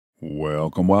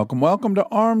Welcome, welcome, welcome to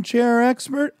Armchair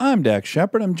Expert. I'm Dax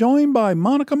Shepard. I'm joined by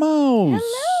Monica Mouse.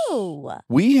 Hello.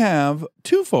 We have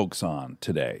two folks on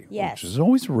today, Yes. which is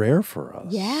always rare for us.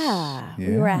 Yeah.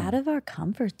 We were out of our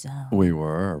comfort zone. We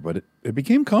were, but it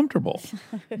became comfortable.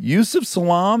 Yusef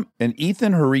Salaam and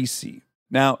Ethan Herisse.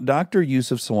 Now, Dr.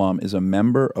 Yusef Salaam is a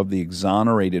member of the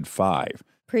Exonerated Five.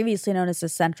 Previously known as the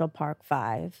Central Park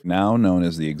Five. Now known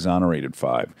as the Exonerated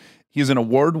Five. He is an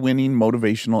award-winning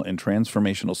motivational and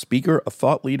transformational speaker, a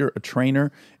thought leader, a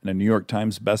trainer, and a New York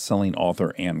Times bestselling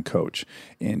author and coach.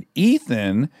 And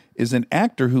Ethan is an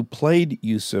actor who played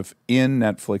Yusef in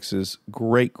Netflix's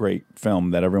great, great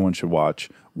film that everyone should watch,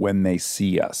 When They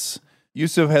See Us.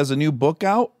 Yusef has a new book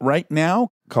out right now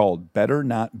called Better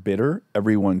Not Bitter.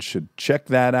 Everyone should check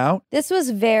that out. This was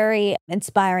very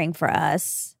inspiring for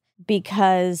us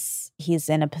because he's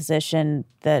in a position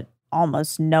that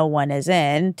almost no one is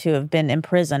in, to have been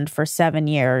imprisoned for 7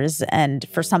 years and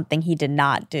for something he did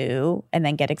not do and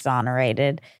then get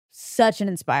exonerated. Such an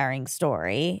inspiring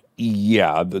story.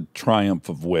 Yeah, the triumph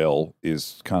of will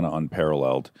is kind of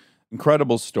unparalleled.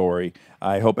 Incredible story.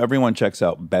 I hope everyone checks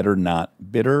out Better Not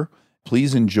Bitter.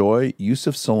 Please enjoy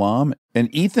Yusef Salaam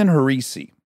and Ethan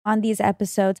Herisse. On these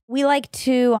episodes, we like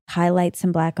to highlight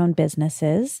some Black-owned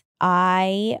businesses.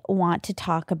 I want to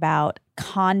talk about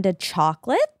Conda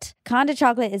Chocolate. Conda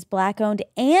Chocolate is Black-owned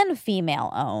and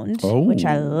female-owned, which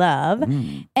I love.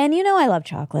 And you know I love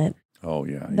chocolate. Oh,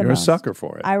 yeah. You're a sucker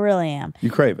for it. I really am. You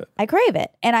crave it. I crave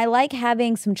it. And I like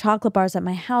having some chocolate bars at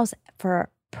my house for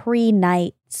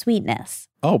pre-night sweetness.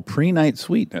 Oh, pre-night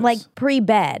sweetness. Like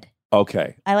pre-bed.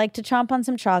 Okay. I like to chomp on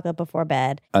some chocolate before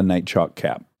bed. A night chalk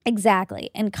cap.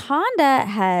 Exactly. And Conda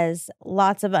has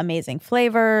lots of amazing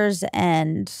flavors.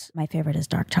 And my favorite is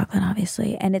dark chocolate,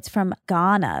 obviously. And it's from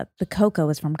Ghana. The cocoa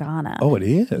is from Ghana. Oh, it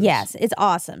is? Yes, it's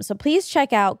awesome. So please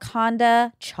check out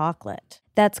Conda Chocolate.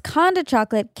 That's Conda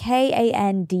Chocolate,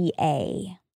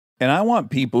 Kanda. And I want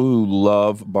people who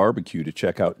love barbecue to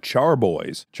check out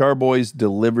Charboys. Charboys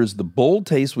delivers the bold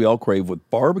taste we all crave with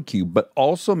barbecue, but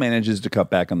also manages to cut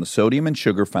back on the sodium and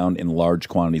sugar found in large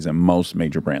quantities in most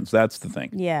major brands. That's the thing.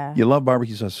 Yeah. You love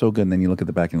barbecue sauce so good, and then you look at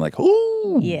the back and you're like,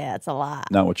 ooh. Yeah, it's a lot.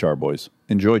 Not with Charboys.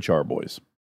 Enjoy Charboys.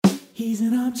 He's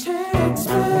an armchair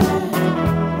expert.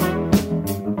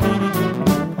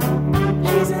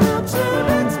 He's an armchair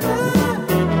expert.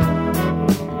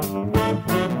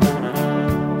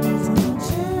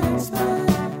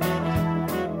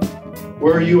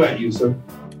 Where are you at, Yusef?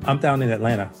 I'm down in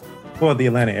Atlanta, or the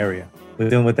Atlanta area. We're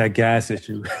dealing with that gas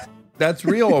issue. That's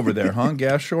real over there, huh?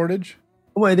 Gas shortage?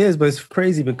 Well, it is, but it's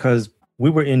crazy because we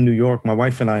were in New York, my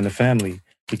wife and I and the family.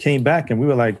 We came back and we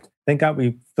were like, thank God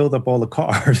we filled up all the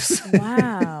cars.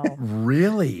 Wow.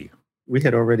 Really? We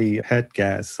had already had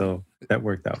gas, so that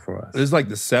worked out for us. It's like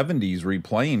the 70s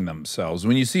replaying themselves.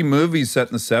 When you see movies set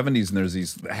in the 70s and there's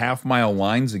these half-mile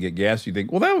lines to get gas, you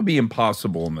think, well, that would be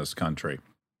impossible in this country.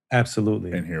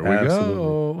 Absolutely. And here we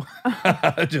go.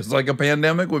 Just like a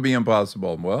pandemic would be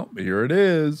impossible. Well, here it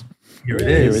is. Here it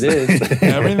is.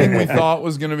 Everything we thought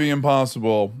was going to be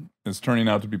impossible is turning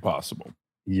out to be possible.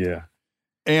 Yeah.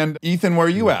 And Ethan, where are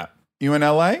you at? You in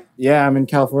LA? Yeah, I'm in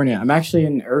California. I'm actually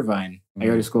in Irvine. I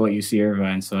go to school at UC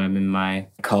Irvine, so I'm in my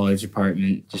college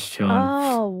apartment just chilling.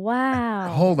 Oh, wow.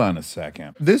 Hold on a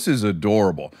second. This is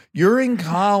adorable. You're in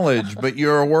college, but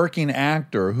you're a working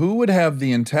actor. Who would have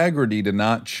the integrity to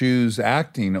not choose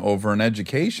acting over an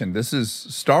education? This is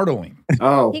startling.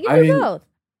 Oh, You can do both.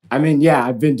 Yeah,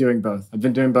 I've been doing both. I've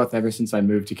been doing both ever since I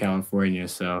moved to California,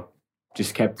 so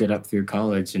just kept it up through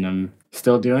college, and I'm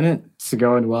still doing it. It's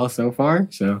going well so far,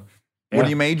 so yeah. What are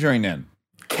you majoring in?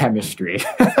 Chemistry.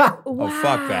 Oh,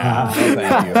 fuck that. Oh,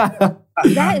 thank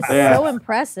you. That is so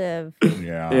impressive.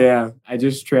 Yeah. Yeah, I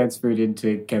just transferred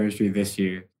into chemistry this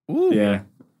year. Ooh. Yeah.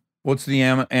 What's the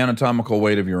anatomical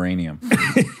weight of uranium?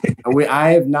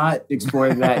 I have not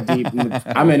explored that deep.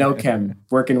 I'm in OChem,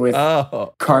 working with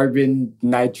carbon,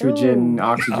 nitrogen,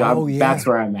 oxygen. Oh, yeah. That's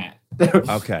where I'm at.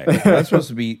 Okay. That's supposed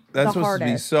to be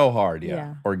hardest. so hard, yeah.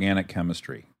 Yeah. Organic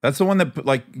chemistry. That's the one that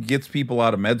like gets people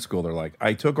out of med school. They're like,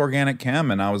 I took organic chem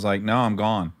and I was like, no, I'm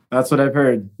gone. That's what I've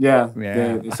heard. Yeah.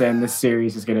 Yeah. They're saying this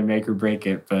series is going to make or break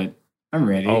it, but I'm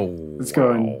ready. Oh, it's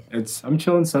wow. going. I'm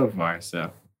chilling so far,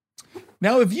 so.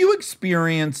 Now, if you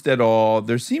experienced at all,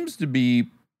 there seems to be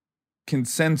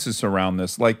consensus around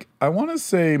this. Like, I want to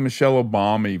say Michelle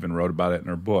Obama even wrote about it in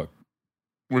her book.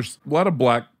 There's a lot of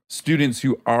Black students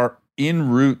who are en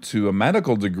route to a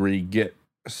medical degree get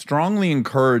strongly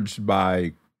encouraged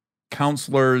by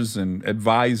counselors and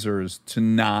advisors to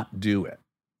not do it.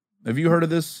 Have you heard of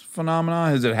this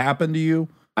phenomenon? Has it happened to you?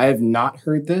 I have not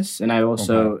heard this, and I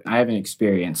haven't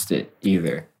experienced it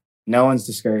either. No one's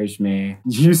discouraged me.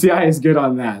 UCI is good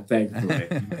on that, thankfully.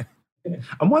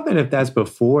 I'm wondering if that's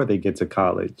before they get to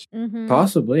college. Mhm.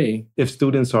 Possibly. If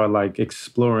students are like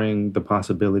exploring the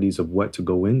possibilities of what to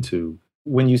go into.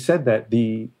 When you said that,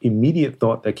 the immediate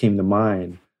thought that came to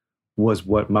mind was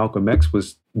what Malcolm X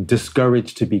was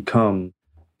discouraged to become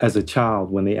as a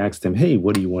child when they asked him, hey,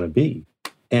 what do you want to be?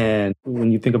 And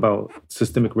when you think about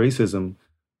systemic racism,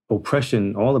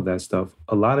 oppression, all of that stuff,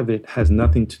 a lot of it has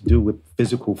nothing to do with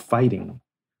physical fighting,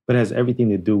 but has everything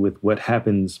to do with what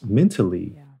happens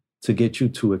mentally to get you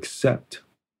to accept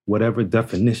whatever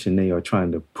definition they are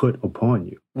trying to put upon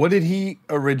you. What did he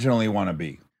originally want to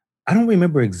be? I don't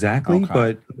remember exactly, Okay.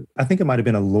 but I think it might have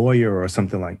been a lawyer or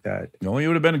something like that. No, he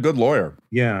would have been a good lawyer.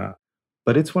 Yeah.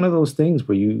 But it's one of those things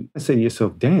where you say to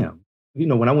yourself, damn, you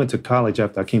know, when I went to college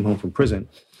after I came home from prison,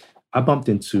 I bumped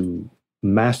into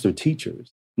master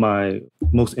teachers. My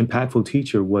most impactful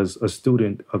teacher was a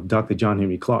student of Dr. John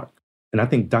Henry Clark. And I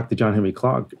think Dr. John Henry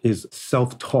Clark is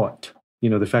self-taught. You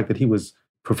know, the fact that he was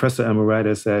professor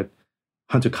emeritus at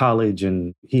Hunter College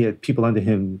and he had people under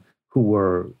him who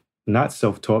were not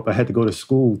self-taught, but had to go to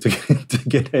school to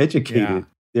get educated. Yeah.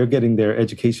 They're getting their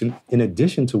education in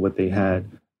addition to what they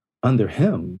had under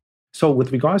him. So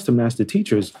with regards to master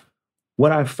teachers,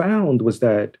 what I found was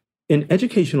that in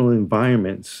educational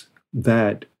environments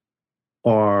that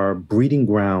are breeding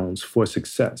grounds for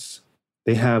success,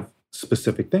 they have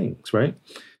specific things, right?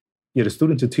 Yet a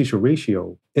student to teacher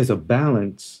ratio is a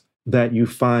balance that you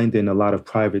find in a lot of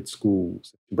private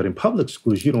schools. But in public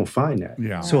schools, you don't find that.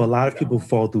 Yeah. So a lot of people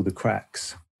fall through the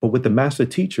cracks. But with the master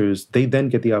teachers, they then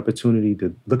get the opportunity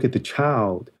to look at the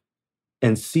child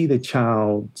and see the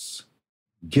child's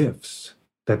gifts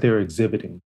that they're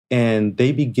exhibiting. And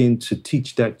they begin to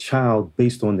teach that child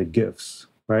based on the gifts,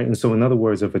 right? And so in other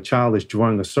words, if a child is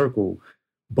drawing a circle,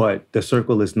 but the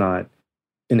circle is not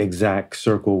an exact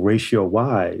circle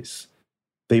ratio-wise,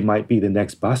 they might be the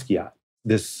next Basquiat.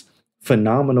 This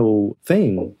phenomenal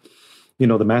thing, you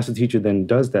know, the master teacher then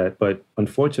does that. But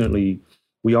unfortunately,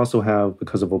 we also have,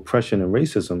 because of oppression and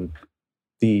racism,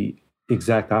 the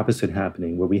exact opposite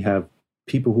happening, where we have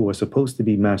people who are supposed to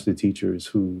be master teachers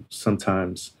who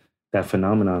sometimes that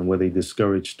phenomenon where they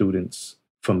discourage students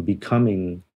from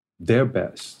becoming their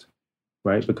best,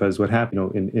 right? Because what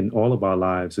happened, you know, in all of our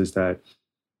lives is that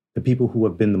the people who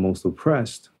have been the most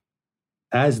oppressed,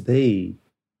 as they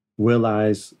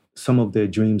realize some of their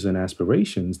dreams and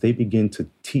aspirations, they begin to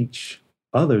teach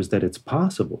others that it's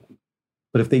possible.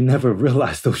 But if they never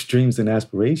realize those dreams and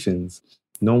aspirations,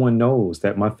 no one knows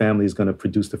that my family is going to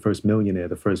produce the first millionaire,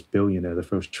 the first billionaire, the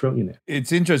first trillionaire.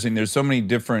 It's interesting. There's so many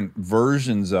different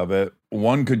versions of it.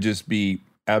 One could just be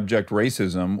abject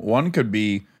racism. One could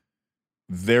be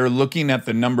they're looking at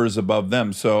the numbers above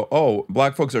them. So,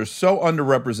 Black folks are so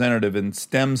underrepresented in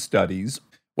STEM studies,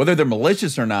 whether they're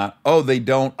malicious or not. They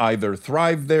don't either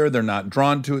thrive there, they're not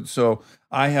drawn to it. So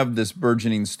I have this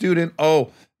burgeoning student.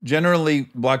 Generally,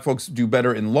 Black folks do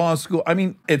better in law school. I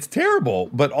mean, it's terrible,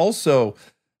 but also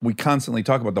we constantly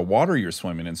talk about the water you're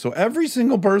swimming in. So every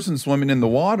single person swimming in the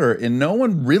water, and no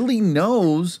one really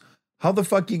knows how the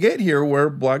fuck you get here where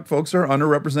Black folks are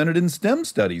underrepresented in STEM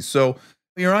studies. So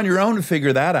you're on your own to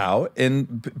figure that out,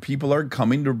 and people are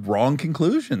coming to wrong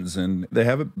conclusions, and they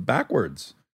have it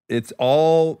backwards. It's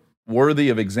all worthy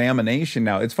of examination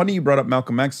now. It's funny you brought up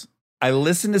Malcolm X. I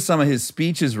listened to some of his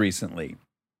speeches recently,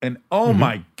 and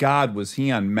my God, was he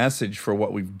on message for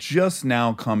what we've just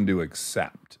now come to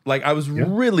accept. Like, I was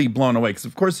really blown away because,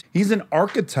 of course, he's an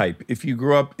archetype. If you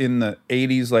grew up in the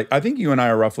 80s, like, I think you and I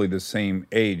are roughly the same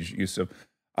age, Yusef.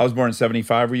 I was born in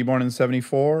 75. Were you born in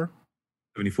 74?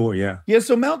 74, yeah. Yeah,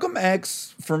 so Malcolm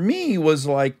X, for me, was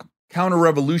like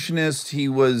counter-revolutionist. He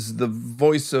was the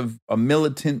voice of a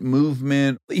militant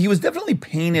movement. He was definitely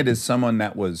painted as someone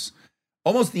that was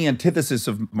almost the antithesis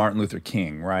of Martin Luther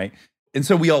King, right? And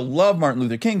so we all love Martin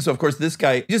Luther King. So, of course, this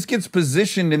guy just gets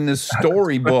positioned in this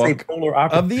storybook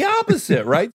of the opposite,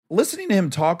 right? Listening to him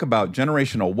talk about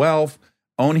generational wealth,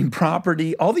 owning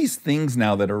property, all these things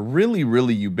now that are really,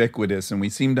 really ubiquitous, and we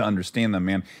seem to understand them,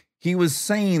 man. He was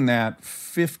saying that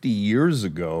 50 years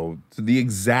ago to the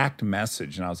exact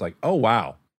message. And I was like, oh,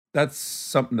 wow, that's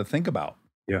something to think about.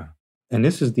 Yeah. And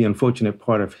this is the unfortunate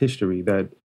part of history, that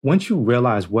once you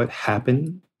realize what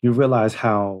happened, you realize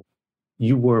how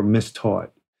you were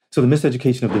mistaught. So the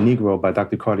Miseducation of the Negro by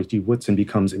Dr. Carter G. Woodson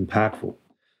becomes impactful.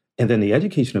 And then the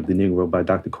Education of the Negro by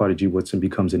Dr. Carter G. Woodson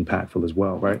becomes impactful as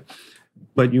well, right?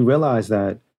 But you realize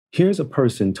that here's a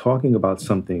person talking about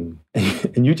something,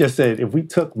 and you just said, if we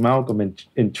took Malcolm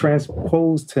and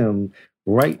transposed him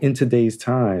right in today's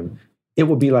time, it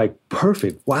would be like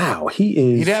perfect. Wow, he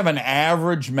is. He'd have an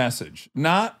average message,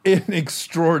 not an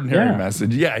extraordinary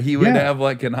message. Yeah, he would have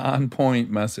like an on-point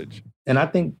message. And I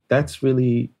think that's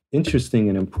really interesting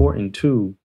and important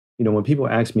too. You know, when people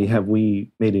ask me, have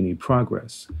we made any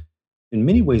progress? In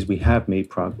many ways, we have made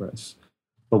progress,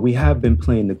 but we have been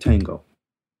playing the tango.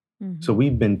 So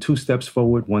we've been 2 steps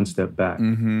forward, 1 step back.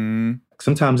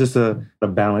 Sometimes it's a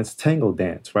balanced tango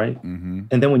dance, right? And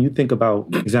then when you think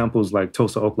about examples like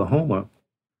Tulsa, Oklahoma,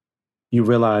 you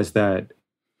realize that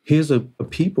here's a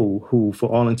people who, for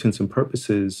all intents and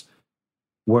purposes,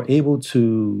 were able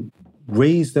to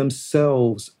raise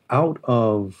themselves out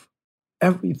of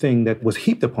everything that was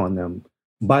heaped upon them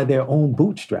by their own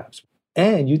bootstraps.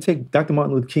 And you take Dr.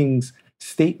 Martin Luther King's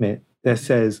statement that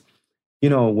says, you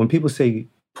know, when people say,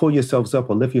 pull yourselves up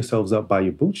or lift yourselves up by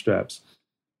your bootstraps,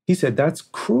 he said, that's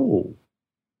cruel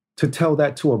to tell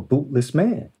that to a bootless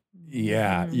man.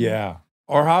 Yeah.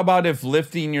 Or how about if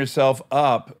lifting yourself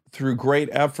up through great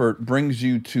effort brings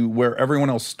you to where everyone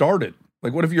else started?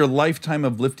 Like, what if your lifetime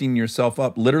of lifting yourself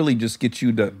up literally just gets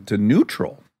you to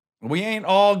neutral? We ain't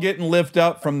all getting lift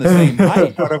up from the same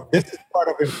height. This is part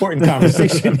of important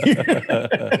conversation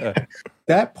here.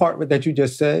 That part that you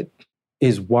just said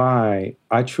is why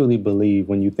I truly believe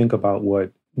when you think about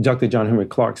what Dr. John Henry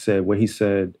Clark said, where he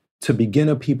said, to begin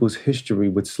a people's history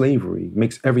with slavery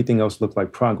makes everything else look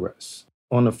like progress.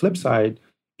 On the flip side,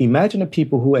 imagine a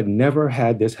people who had never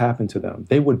had this happen to them.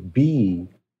 They would be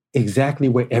exactly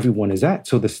where everyone is at.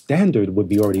 So the standard would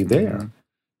be already there.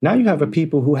 Now you have a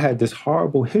people who had this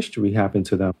horrible history happen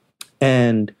to them.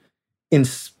 And in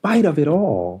spite of it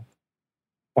all,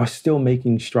 are still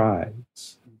making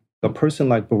strides. A person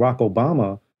like Barack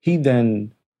Obama, he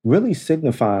then really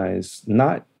signifies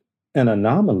not an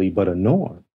anomaly, but a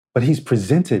norm. But he's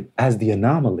presented as the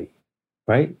anomaly,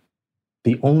 right?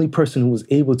 The only person who was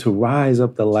able to rise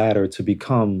up the ladder to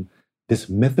become this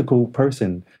mythical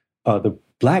person, the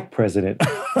Black president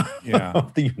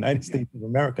of the United States of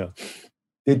America.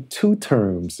 Did 2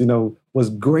 terms, you know, was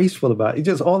graceful about it.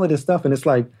 Just all of this stuff. And it's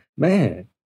like, man.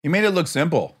 He made it look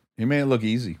simple. He made it look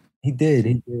easy. He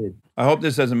did. I hope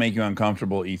this doesn't make you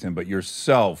uncomfortable, Ethan, but you're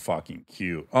so fucking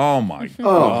cute. Oh my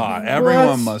God.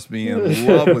 Everyone must be in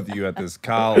love with you at this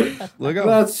college. Look how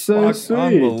That's so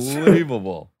sweet.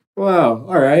 Unbelievable. Wow.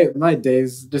 All right. My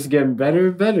day's just getting better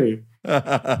and better.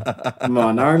 I'm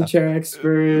on Armchair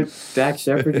Expert. Dak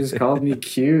Shepard just called me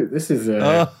cute. This is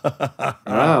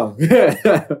wow.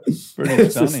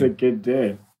 This is a good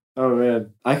day. Oh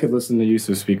man, I could listen to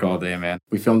Yusef speak all day, man.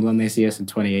 We filmed When They See Us in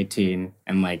 2018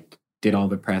 and like did all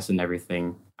the press and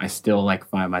everything. I still like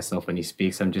find myself when he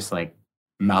speaks, I'm just like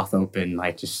mouth open,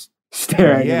 like just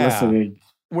staring and listening.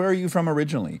 Where are you from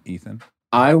originally, Ethan?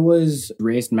 I was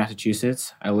raised in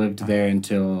Massachusetts. I lived there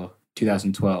until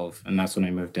 2012, and that's when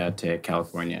I moved out to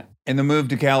California. And the move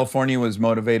to California was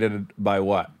motivated by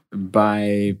what?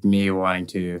 By me wanting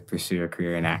to pursue a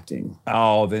career in acting.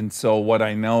 Oh, then so what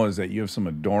I know is that you have some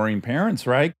adoring parents,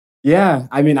 right? Yeah,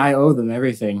 I mean, I owe them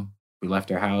everything. We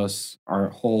left our house. Our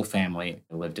whole family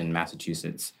lived in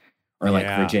Massachusetts or like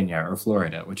Virginia or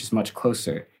Florida, which is much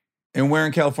closer. And where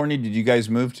in California did you guys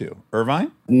move to?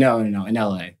 Irvine? No, in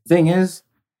LA. Thing is,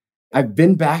 I've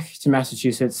been back to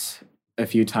Massachusetts a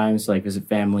few times to like visit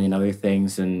family and other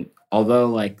things. And although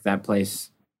like that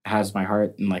place has my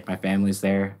heart and like my family's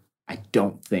there, I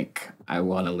don't think I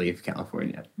want to leave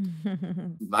California.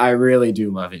 I really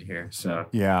do love it here. So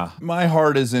yeah, my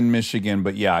heart is in Michigan,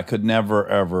 but yeah, I could never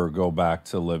ever go back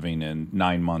to living in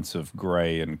 9 months of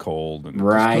gray and cold and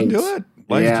right. Just couldn't do it.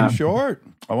 Life's too short.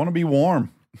 I want to be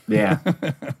warm. Yeah,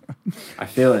 I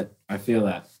feel it. I feel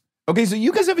that. Okay, so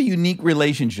you guys have a unique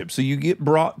relationship. So you get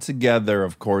brought together,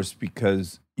 of course,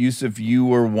 because Yusef, you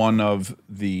were one of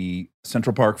the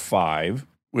Central Park Five,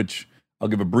 which I'll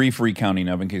give a brief recounting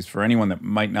of in case for anyone that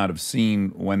might not have seen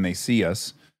When They See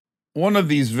Us. One of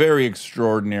these very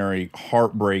extraordinary,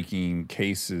 heartbreaking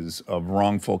cases of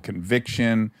wrongful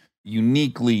conviction,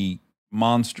 uniquely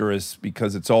monstrous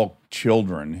because it's all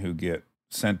children who get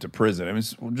sent to prison. I mean,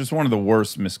 it's just one of the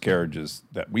worst miscarriages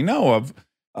that we know of.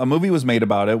 A movie was made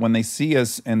about it, When They See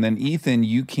Us, and then Ethan,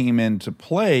 you came in to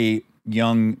play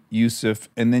young Yusef,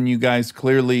 and then you guys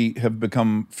clearly have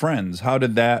become friends. How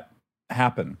did that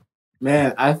happen?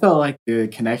 Man, I felt like the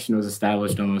connection was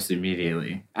established almost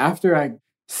immediately. After I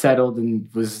settled and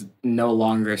was no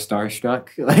longer starstruck,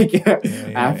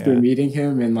 after meeting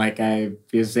him and like I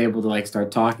was able to like start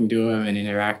talking to him and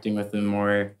interacting with him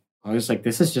more, I was like,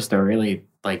 this is just a really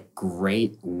like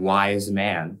great, wise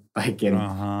man. Like,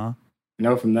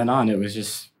 and from then on, it was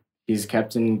just, he's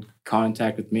kept in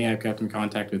contact with me. I've kept in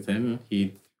contact with him.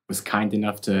 He was kind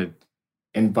enough to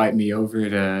invite me over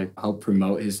to help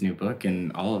promote his new book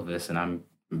and all of this. And I'm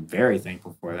very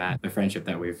thankful for that, the friendship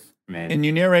that we've made. And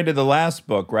you narrated the last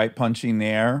book, right? Punching the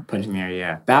Air. Punching the Air,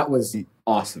 yeah. That was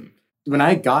awesome. When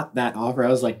I got that offer, I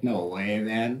was like, no way,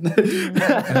 man.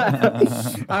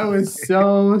 I was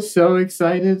so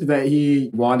excited that he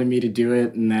wanted me to do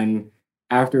it. And then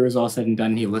after it was all said and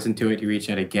done, he listened to it. He reached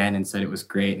out again and said it was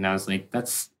great. And I was like,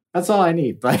 that's all I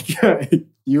need. Like,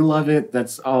 you love it.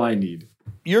 That's all I need.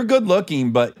 You're good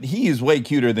looking, but he is way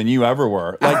cuter than you ever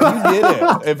were. Like, you did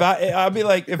it. I'd be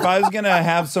like, if I was going to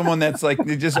have someone that's like,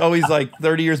 just always like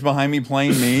 30 years behind me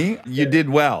playing me, you did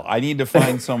well. I need to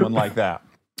find someone like that.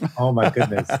 Oh my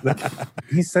goodness. Look,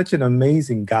 he's such an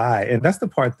amazing guy. And that's the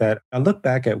part that I look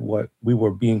back at what we were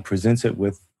being presented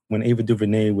with when Ava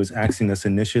DuVernay was asking us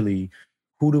initially,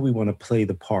 who do we want to play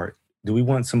the part? Do we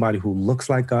want somebody who looks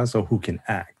like us or who can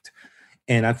act?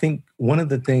 And I think one of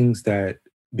the things that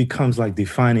becomes like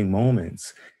defining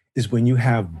moments is when you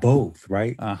have both,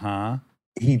 right? Uh-huh.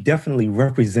 He definitely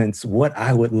represents what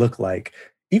I would look like.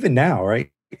 Even now, right?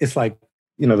 It's like,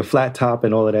 the flat top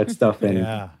and all of that stuff. And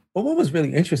Yeah. But what was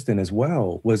really interesting as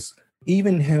well was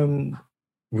even him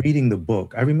reading the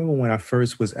book. I remember when I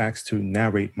first was asked to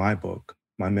narrate my book,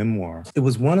 my memoir, it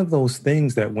was one of those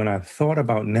things that when I thought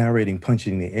about narrating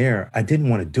Punching the Air, I didn't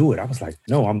want to do it. I was like,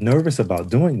 no, I'm nervous about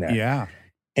doing that. Yeah.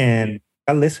 And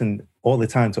I listened all the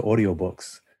time to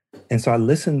audiobooks. And so I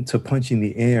listened to Punching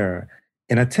the Air,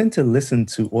 and I tend to listen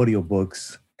to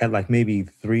audiobooks at like maybe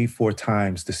 3-4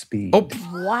 times the speed. Oh,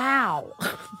 Wow.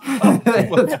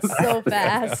 That's so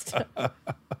fast.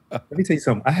 Let me tell you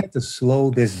something. I had to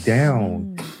slow this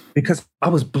down because I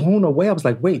was blown away. I was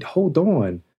like, wait, hold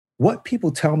on. What people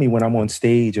tell me when I'm on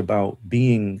stage about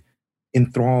being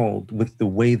enthralled with the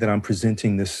way that I'm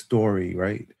presenting this story,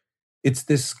 right? It's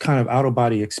this kind of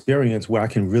out-of-body experience where I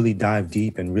can really dive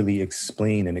deep and really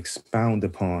explain and expound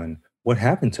upon what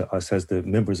happened to us as the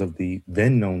members of the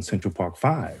then-known Central Park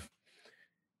Five.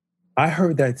 I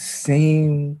heard that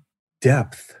same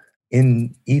depth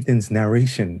in Ethan's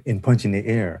narration in Punching the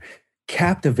Air.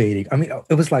 Captivating. I mean,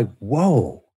 it was like,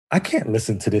 whoa, I can't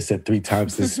listen to this at 3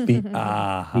 times the speed. He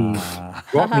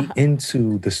brought me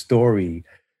into the story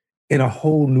in a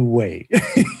whole new way.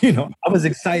 I was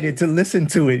excited to listen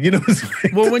to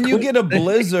it. Well, when you get a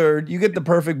blizzard, you get the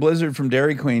perfect blizzard from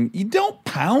Dairy Queen. You don't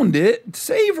pound it,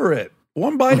 savor it,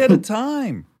 one bite at a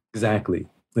time. Exactly.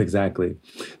 The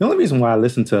only reason why I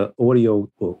listen to audio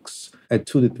books at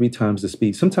 2 to 3 times the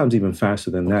speed, sometimes even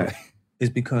faster than that, is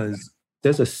because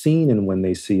there's a scene in When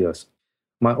They See Us.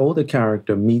 My older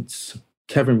character meets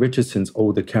Kevin Richardson's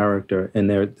older character, and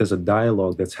there's a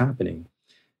dialogue that's happening.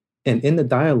 And in the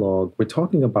dialogue, we're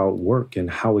talking about work and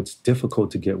how it's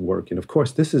difficult to get work. And of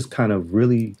course, this is kind of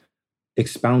really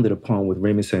expounded upon with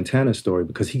Raymond Santana's story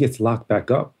because he gets locked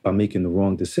back up by making the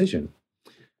wrong decision.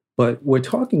 But we're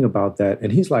talking about that.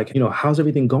 And he's like, how's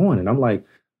everything going? And I'm like,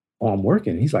 oh, I'm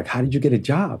working. And he's like, how did you get a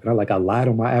job? And I'm like, I lied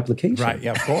on my application. Right.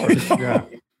 Yeah, of course. Yeah.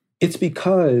 It's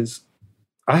because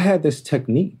I had this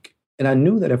technique and I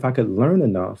knew that if I could learn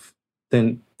enough,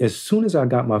 then as soon as I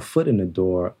got my foot in the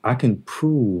door, I can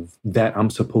prove that I'm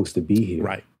supposed to be here.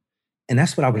 Right. And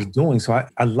that's what I was doing. So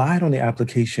I lied on the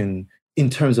application in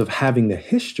terms of having the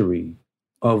history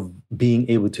of being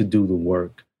able to do the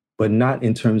work, but not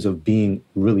in terms of being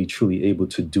really, truly able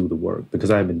to do the work,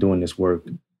 because I have been doing this work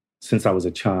since I was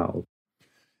a child.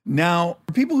 Now,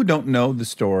 for people who don't know the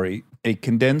story, a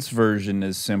condensed version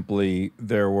is simply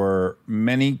there were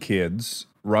many kids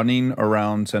running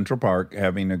around Central Park,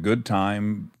 having a good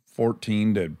time,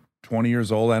 14 to 20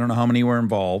 years old. I don't know how many were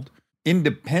involved.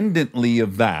 Independently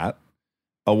of that,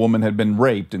 a woman had been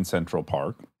raped in Central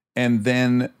Park. And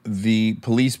then the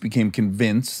police became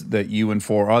convinced that you and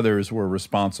 4 others were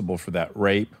responsible for that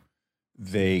rape.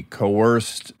 They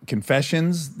coerced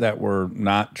confessions that were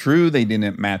not true. They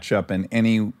didn't match up in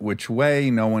any which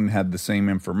way. No one had the same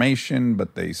information,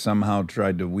 but they somehow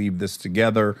tried to weave this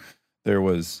together. There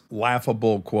was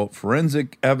laughable, quote,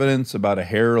 forensic evidence about a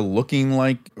hair looking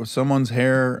like someone's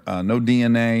hair, no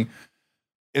DNA.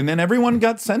 And then everyone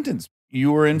got sentenced.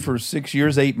 You were in for 6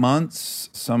 years, 8 months.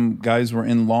 Some guys were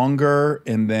in longer.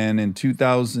 And then in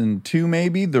 2002,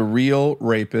 maybe, the real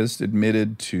rapist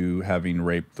admitted to having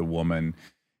raped the woman,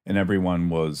 and everyone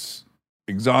was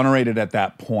exonerated at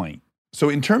that point. So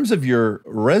in terms of your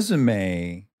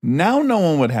resume, now no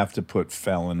one would have to put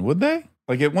felon, would they?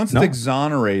 Like, once it's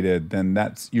exonerated, then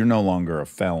you're no longer a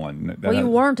felon. Well, you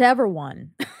weren't ever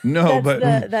one. No,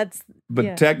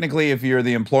 But technically, if you're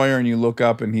the employer and you look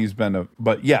up and he's been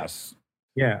but yes.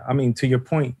 Yeah, I mean, to your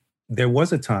point, there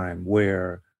was a time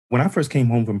where when I first came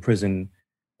home from prison,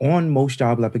 on most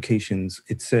job applications,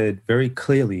 it said very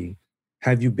clearly,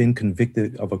 have you been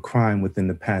convicted of a crime within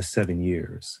the past 7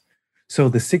 years? So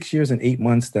the 6 years and 8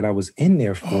 months that I was in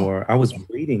there for, I was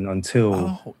waiting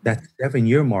until that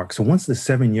 7-year mark. So once the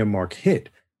 7-year mark hit,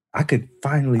 I could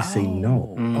finally say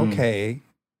no. Okay.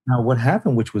 Now, what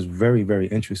happened, which was very, very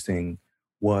interesting,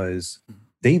 was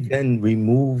they then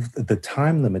removed the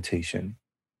time limitation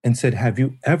and said, have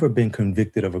you ever been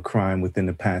convicted of a crime within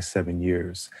the past 7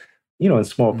 years? You know, in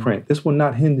small print, this will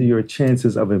not hinder your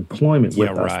chances of employment with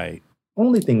us. Right.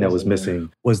 Only thing that was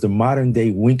missing was the modern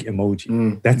day wink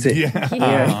emoji. That's it.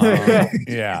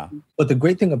 Yeah. But the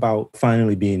great thing about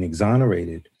finally being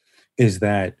exonerated is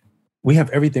that we have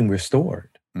everything restored,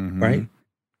 right?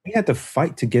 We had to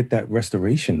fight to get that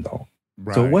restoration, though.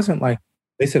 Right. So it wasn't like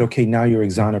they said, okay, now you're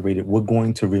exonerated. We're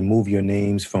going to remove your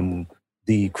names from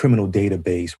the criminal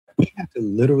database. We had to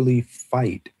literally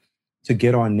fight to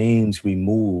get our names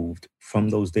removed from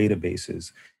those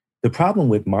databases. The problem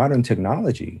with modern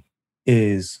technology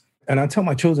is, and I tell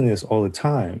my children this all the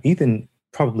time, Ethan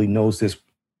probably knows this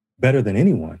better than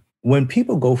anyone. When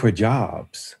people go for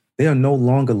jobs, they are no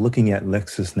longer looking at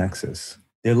LexisNexis.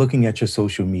 They're looking at your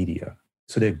social media.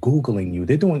 So they're Googling you.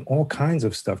 They're doing all kinds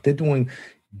of stuff. They're doing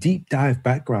deep dive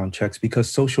background checks because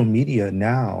social media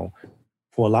now,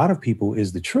 for a lot of people,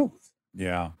 is the truth.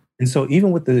 Yeah. And so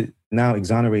even with the now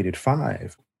Exonerated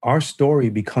Five, our story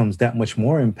becomes that much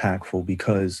more impactful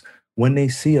because when they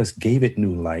see us gave it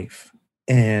new life,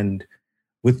 and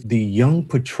with the young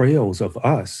portrayals of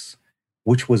us,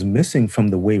 which was missing from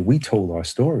the way we told our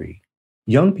story,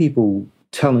 young people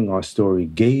telling our story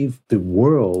gave the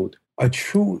world a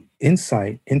true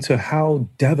insight into how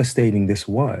devastating this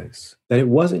was. That it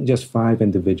wasn't just 5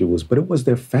 individuals, but it was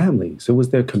their families, it was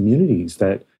their communities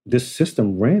that this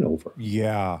system ran over.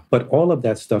 Yeah. But all of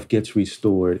that stuff gets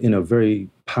restored in a very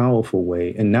powerful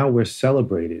way. And now we're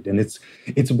celebrated. And it's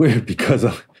weird because,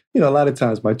 a lot of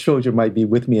times my children might be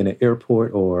with me in an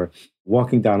airport or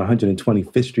walking down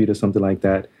 125th Street or something like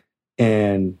that.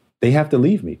 And they have to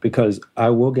leave me because I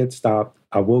will get stopped.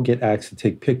 I will get asked to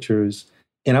take pictures.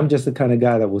 And I'm just the kind of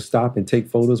guy that will stop and take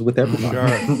photos with everybody.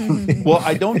 Sure. Well,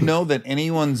 I don't know that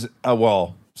anyone's,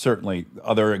 certainly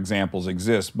other examples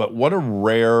exist, but what a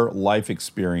rare life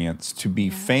experience to be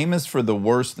famous for the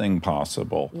worst thing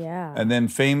possible. Yeah. And then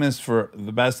famous for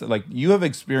the best. Like, you have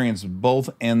experienced both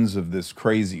ends of this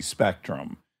crazy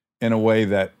spectrum in a way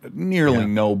that nearly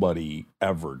nobody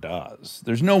ever does.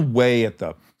 There's no way at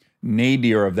the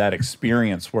nadir of that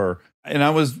experience where, and I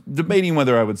was debating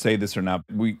whether I would say this or not.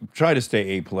 We try to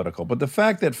stay apolitical, but the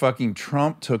fact that fucking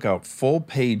Trump took out full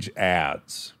page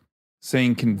ads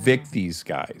saying convict these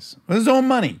guys with his own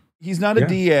money. He's not a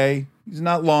DA. He's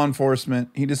not law enforcement.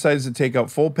 He decides to take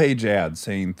out full page ads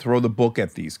saying throw the book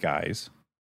at these guys.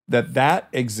 That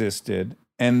existed.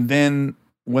 And then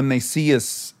when they see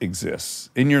us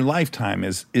exists in your lifetime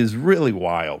is really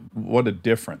wild. What a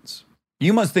difference.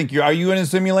 You must think are you in a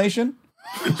simulation?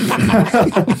 I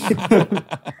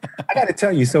got to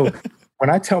tell you, so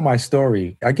when I tell my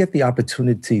story, I get the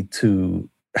opportunity to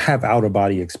have outer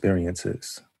body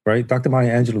experiences. Right? Dr. Maya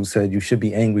Angelou said, you should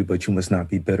be angry, but you must not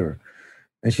be bitter.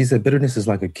 And she said, bitterness is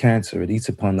like a cancer. It eats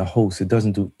upon the host. It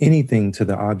doesn't do anything to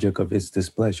the object of its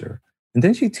displeasure. And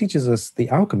then she teaches us the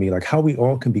alchemy, like how we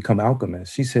all can become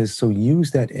alchemists. She says, so use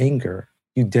that anger.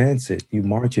 You dance it, you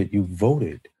march it, you vote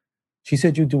it. She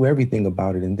said, you do everything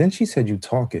about it. And then she said, you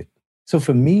talk it. So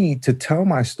for me to tell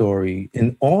my story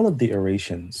in all of the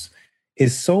iterations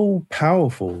is so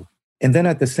powerful. And then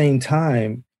at the same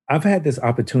time, I've had this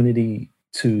opportunity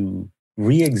to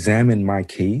re-examine my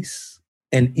case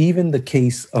and even the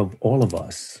case of all of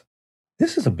us.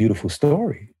 This is a beautiful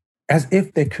story, as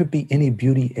if there could be any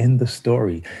beauty in the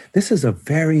story. This is a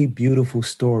very beautiful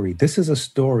story. This is a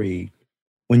story,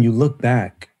 when you look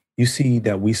back, you see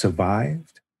that we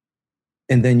survived.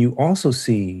 And then you also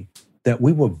see that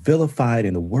we were vilified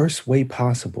in the worst way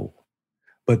possible.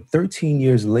 But 13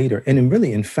 years later, and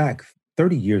really, in fact,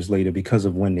 30 years later, because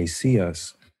of when they see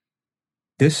us,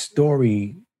 this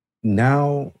story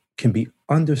now can be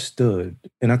understood.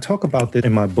 And I talk about this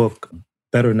in my book,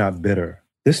 Better Not Bitter.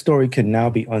 This story can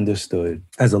now be understood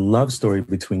as a love story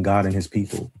between God and his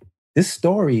people. This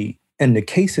story and the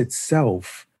case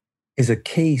itself is a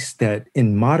case that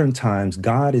in modern times,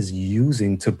 God is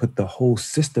using to put the whole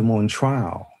system on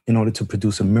trial in order to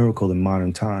produce a miracle in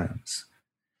modern times.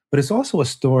 But it's also a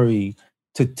story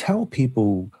to tell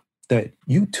people that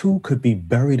you too could be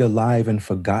buried alive and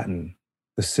forgotten.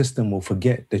 The system will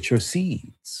forget that you're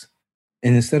seeds.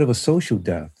 And instead of a social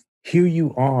death, here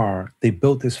you are, they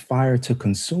built this fire to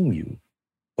consume you,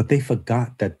 but they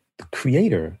forgot that the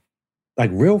creator, like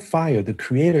real fire, the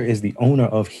creator is the owner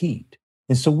of heat.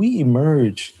 And so we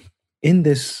emerge in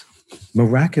this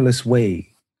miraculous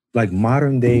way, like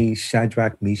modern day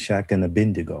Shadrach, Meshach, and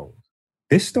Abednego.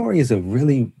 This story is a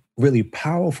really, really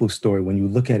powerful story when you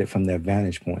look at it from that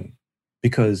vantage point,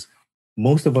 because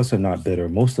most of us are not bitter.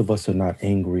 Most of us are not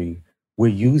angry. We're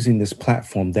using this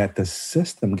platform that the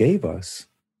system gave us,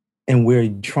 and we're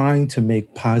trying to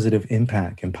make positive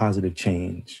impact and positive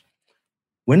change.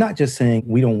 We're not just saying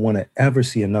we don't want to ever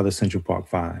see another Central Park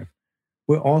 5.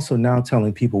 We're also now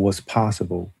telling people what's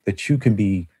possible, that you can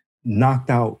be knocked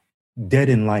out dead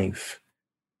in life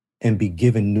and be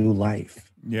given new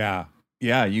life. Yeah.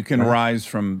 Yeah. You can rise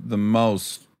from the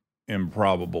most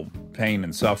improbable pain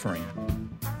and suffering.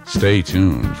 Stay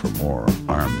tuned for more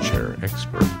Armchair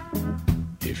Expert,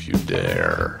 if you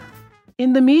dare.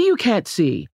 In The Me You Can't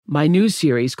See, my news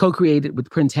series co-created with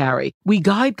Prince Harry, we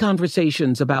guide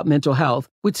conversations about mental health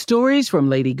with stories from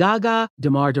Lady Gaga,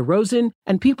 DeMar DeRozan,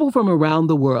 and people from around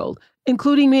the world,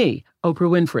 including me, Oprah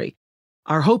Winfrey.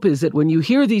 Our hope is that when you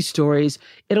hear these stories,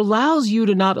 it allows you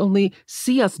to not only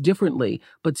see us differently,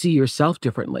 but see yourself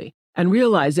differently, and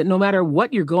realize that no matter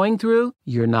what you're going through,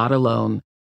 you're not alone.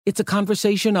 It's a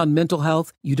conversation on mental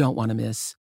health you don't want to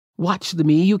miss. Watch The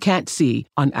Me You Can't See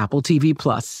on Apple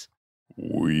TV+.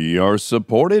 We are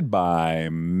supported by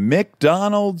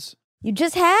McDonald's. You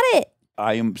just had it.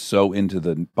 I am so into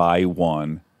the buy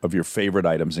one of your favorite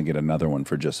items and get another one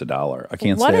for just $1. I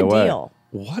can't stay away. What a deal.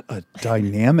 What a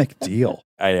dynamic deal.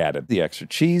 I added the extra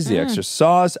cheese, the extra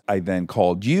sauce. I then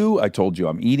called you. I told you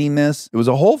I'm eating this. It was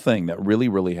a whole thing that really,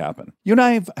 really happened. You and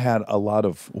I have had a lot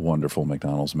of wonderful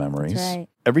McDonald's memories. That's right.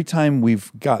 Every time we've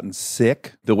gotten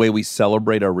sick, the way we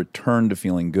celebrate our return to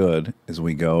feeling good is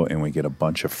we go and we get a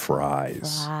bunch of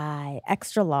fries. Fry,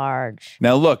 extra large.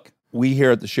 Now, look, we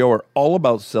here at the show are all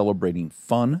about celebrating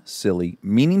fun, silly,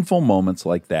 meaningful moments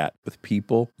like that with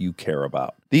people you care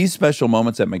about. These special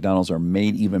moments at McDonald's are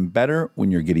made even better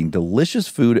when you're getting delicious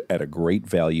food at a great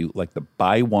value, like the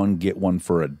buy one, get one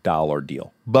for $1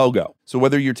 deal. BOGO. So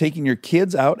whether you're taking your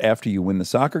kids out after you win the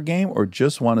soccer game or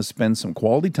just want to spend some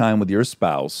quality time with your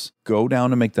spouse, go down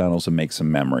to McDonald's and make some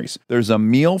memories. There's a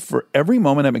meal for every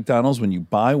moment at McDonald's when you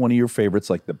buy one of your favorites,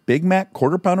 like the Big Mac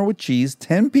Quarter Pounder with cheese,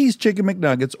 10-piece chicken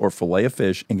McNuggets, or filet of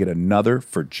fish, and get another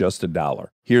for just $1.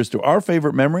 Here's to our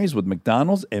favorite memories with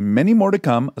McDonald's and many more to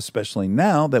come, especially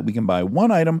now that we can buy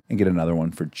one item and get another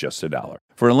one for just $1.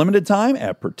 For a limited time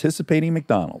at participating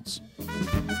McDonald's.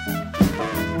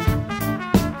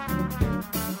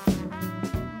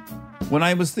 When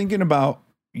I was thinking about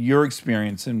your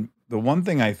experience, and the one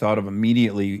thing I thought of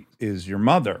immediately is your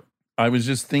mother. I was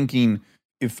just thinking,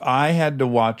 if I had to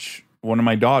watch one of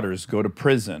my daughters go to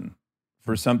prison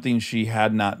for something she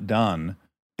had not done,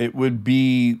 it would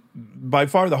be by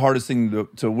far the hardest thing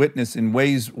to witness, in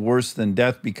ways worse than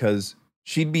death, because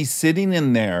she'd be sitting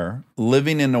in there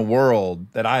living in a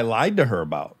world that I lied to her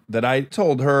about, that I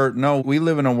told her, no, we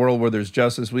live in a world where there's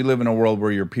justice. We live in a world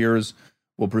where your peers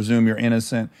will presume you're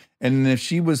innocent. And if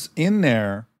she was in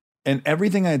there and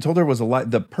everything I had told her was a lie,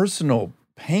 the personal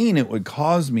pain it would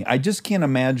cause me, I just can't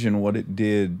imagine what it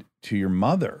did to your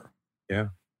mother. Yeah.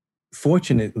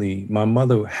 Fortunately, my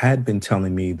mother had been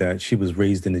telling me that she was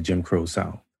raised in the Jim Crow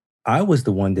South. I was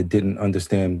the one that didn't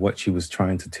understand what she was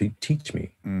trying to teach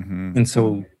me. Mm-hmm. And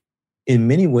so in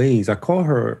many ways, I call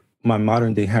her my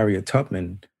modern day Harriet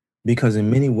Tubman, because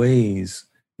in many ways,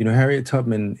 you know, Harriet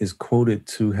Tubman is quoted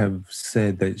to have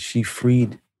said that she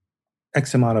freed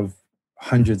X amount of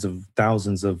hundreds of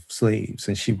thousands of slaves,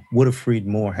 and she would have freed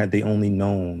more had they only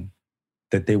known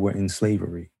that they were in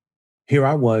slavery. Here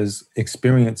I was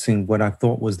experiencing what I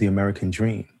thought was the American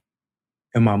dream.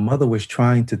 And my mother was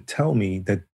trying to tell me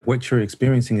that what you're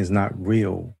experiencing is not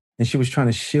real. And she was trying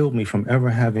to shield me from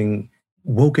ever having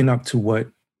woken up to what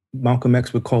Malcolm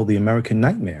X would call the American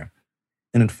nightmare.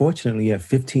 And unfortunately, at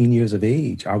 15 years of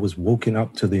age, I was woken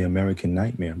up to the American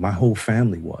nightmare. My whole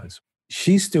family was.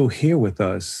 She's still here with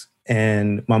us.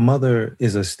 And my mother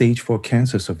is a stage 4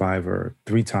 cancer survivor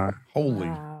 3 times. Holy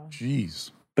Wow.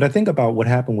 jeez. But I think about what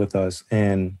happened with us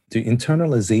and the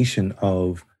internalization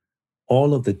of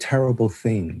all of the terrible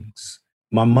things.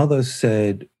 My mother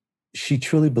said she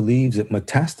truly believes it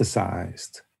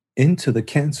metastasized into the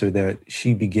cancer that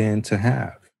she began to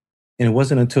have. And it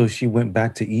wasn't until she went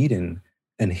back to Eden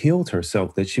and healed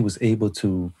herself that she was able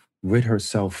to rid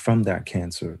herself from that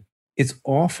cancer. It's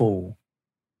awful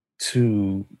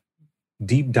to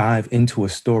deep dive into a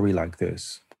story like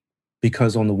this,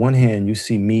 because on the one hand, you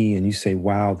see me and you say,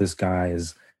 wow, this guy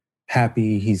is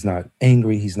happy. He's not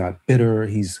angry. He's not bitter.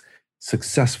 He's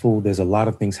successful. There's a lot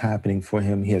of things happening for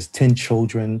him. He has 10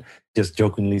 children. Just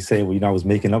jokingly say, well, I was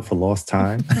making up for lost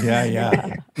time.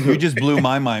 Yeah. You just blew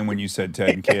my mind when you said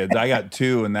 10 kids. I got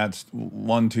 2, and that's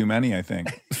one too many, I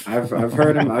think. I've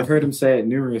heard him say it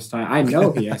numerous times. I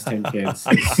know he has 10 kids.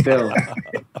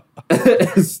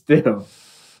 Still.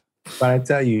 But I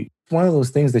tell you, one of those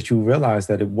things that you realize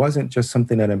that it wasn't just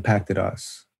something that impacted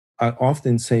us. I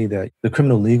often say that the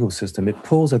criminal legal system, it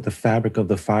pulls at the fabric of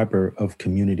the fiber of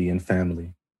community and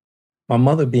family. My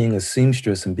mother, being a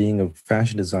seamstress and being a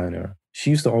fashion designer,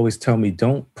 she used to always tell me,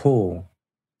 don't pull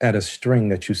at a string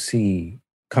that you see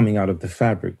coming out of the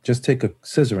fabric. Just take a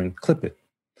scissor and clip it.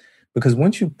 Because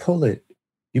once you pull it,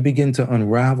 you begin to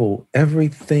unravel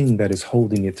everything that is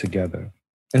holding it together.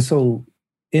 And so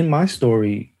in my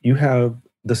story, you have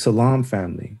the Salaam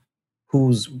family,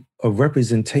 who's a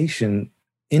representation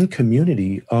in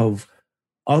community of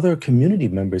other community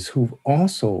members who've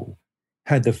also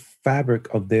had the fabric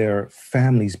of their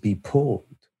families be pulled.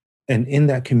 And in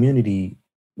that community,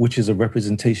 which is a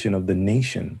representation of the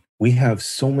nation, we have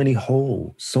so many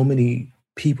holes, so many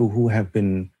people who have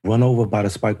been run over by the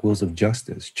spike wheels of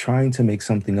justice, trying to make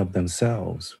something of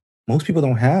themselves. Most people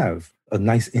don't have a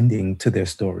nice ending to their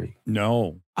story.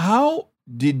 No. How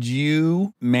did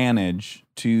you manage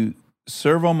to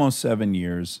serve almost 7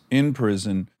 years in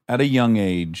prison at a young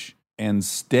age and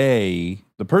stay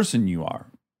the person you are?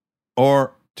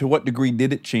 Or to what degree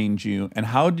did it change you? And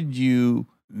how did you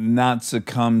not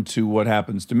succumb to what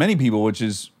happens to many people, which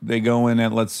is they go in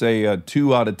at, let's say, a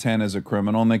 2 out of 10 as a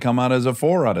criminal, and they come out as a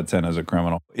 4 out of 10 as a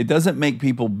criminal? It doesn't make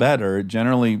people better. It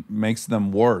generally makes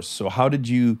them worse. So how did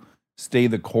you stay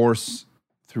the course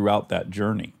throughout that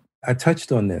journey? I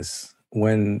touched on this.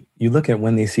 When you look at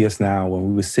When They See Us Now, when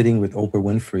we were sitting with Oprah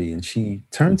Winfrey, and she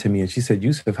turned to me and she said,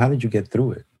 Yusef, how did you get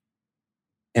through it?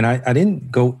 And I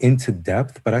didn't go into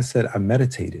depth, but I said I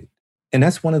meditated. And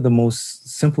that's one of the most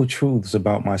simple truths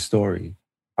about my story.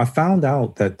 I found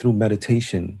out that through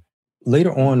meditation,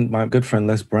 later on, my good friend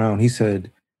Les Brown, he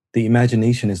said, the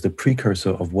imagination is the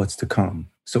precursor of what's to come.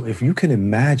 So if you can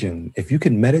imagine, if you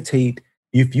can meditate,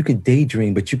 if you could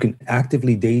daydream, but you can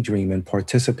actively daydream and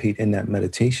participate in that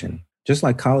meditation, just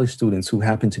like college students who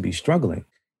happen to be struggling,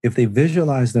 if they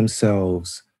visualize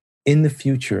themselves in the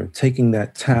future, taking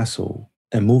that tassel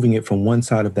and moving it from one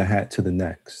side of the hat to the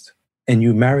next, and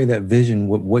you marry that vision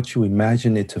with what you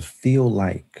imagine it to feel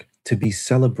like, to be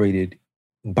celebrated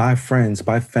by friends,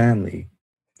 by family,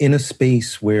 in a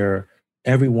space where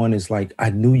everyone is like, I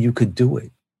knew you could do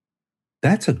it.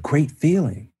 That's a great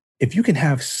feeling. If you can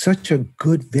have such a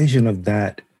good vision of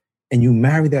that, and you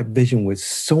marry that vision with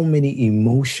so many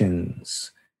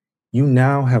emotions, you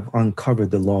now have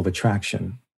uncovered the law of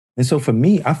attraction. And so for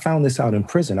me, I found this out in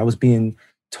prison. I was being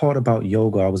taught about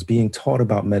yoga. I was being taught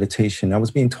about meditation. I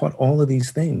was being taught all of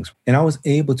these things. And I was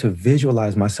able to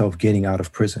visualize myself getting out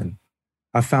of prison.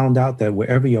 I found out that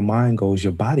wherever your mind goes,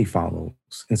 your body follows.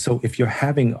 And so if you're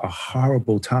having a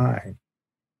horrible time,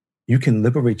 you can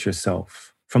liberate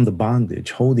yourself from the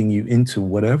bondage holding you into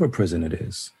whatever prison it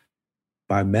is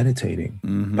by meditating,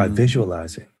 by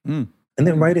visualizing, and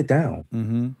then write it down.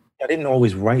 I didn't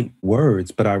always write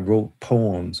words, but I wrote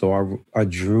poems, or I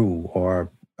drew, or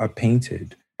I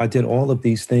painted. I did all of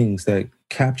these things that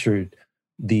captured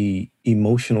the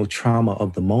emotional trauma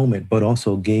of the moment, but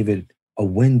also gave it a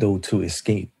window to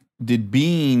escape. Did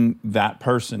being that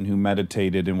person who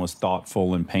meditated and was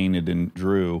thoughtful and painted and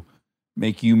drew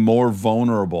make you more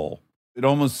vulnerable? It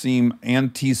almost seemed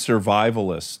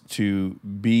anti-survivalist to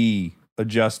be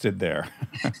adjusted there.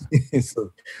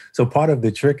 So part of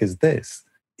the trick is this.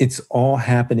 It's all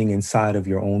happening inside of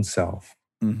your own self.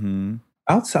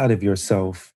 Outside of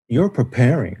yourself, you're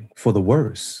preparing for the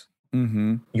worst.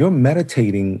 You're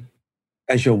meditating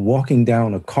as you're walking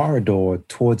down a corridor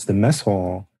towards the mess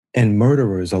hall, and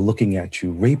murderers are looking at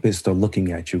you, rapists are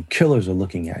looking at you, killers are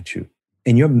looking at you.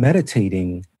 And you're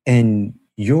meditating and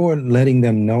you're letting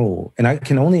them know. And I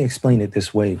can only explain it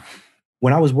this way.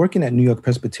 When I was working at New York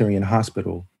Presbyterian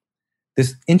Hospital,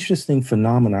 this interesting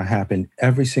phenomena happened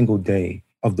every single day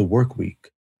of the work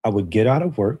week. I would get out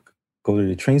of work, go to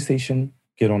the train station,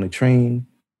 get on a train,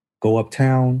 go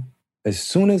uptown. As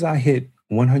soon as I hit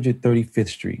 135th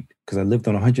Street, because I lived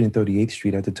on 138th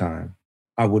Street at the time,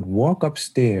 I would walk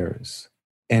upstairs.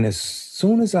 And as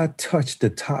soon as I touched the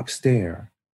top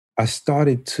stair, I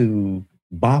started to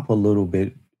bop a little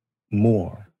bit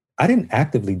more. I didn't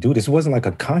actively do this. It wasn't like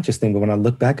a conscious thing, but when I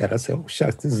look back at it, I said, oh,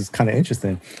 shucks, this is kind of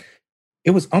interesting.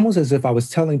 It was almost as if I was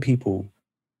telling people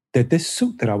that this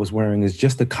suit that I was wearing is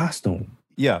just a costume.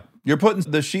 Yeah, you're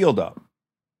putting the shield up.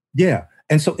 Yeah.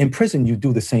 And so in prison, you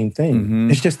do the same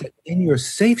thing. It's just that in your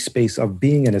safe space of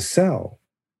being in a cell,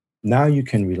 Now you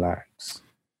can relax.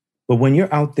 But when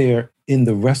you're out there in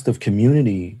the rest of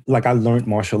community, like I learned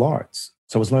martial arts.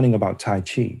 So I was learning about Tai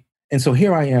Chi. And so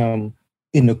here I am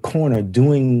in the corner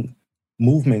doing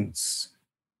movements,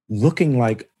 looking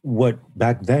like what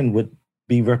back then would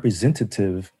be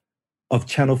representative of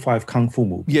Channel 5 Kung Fu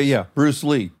movies. Yeah. Bruce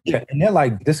Lee. Yeah. And they're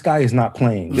like, this guy is not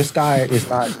playing. This guy is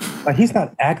not, like, he's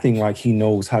not acting like he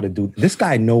knows how to do, this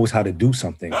guy knows how to do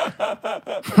something. Like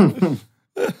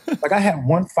I had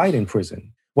one fight in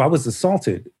prison where I was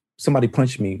assaulted. Somebody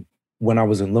punched me when I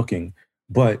wasn't looking.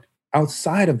 But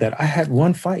outside of that, I had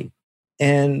one fight.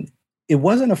 And it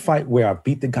wasn't a fight where I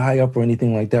beat the guy up or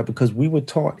anything like that, because we were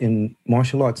taught in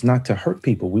martial arts not to hurt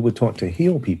people. We were taught to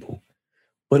heal people.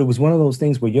 But it was one of those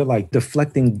things where you're like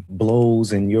deflecting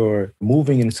blows and you're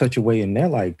moving in such a way. And they're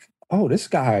like, oh, this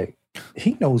guy,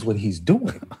 he knows what he's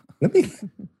doing. Let me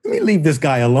leave this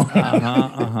guy alone.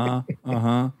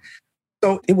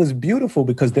 So it was beautiful,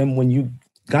 because then when you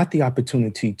got the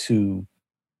opportunity to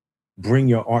bring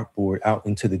your artboard out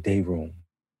into the day room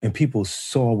and people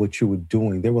saw what you were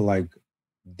doing, they were like,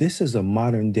 this is a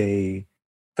modern day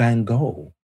Van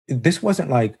Gogh. This wasn't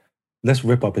like, let's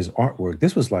rip up his artwork.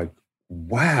 This was like,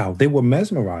 wow, they were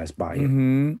mesmerized by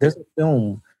it. There's a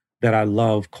film that I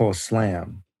love called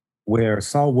Slam, where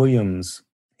Saul Williams,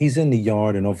 he's in the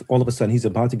yard and all of a sudden he's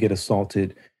about to get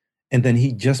assaulted. And then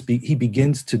he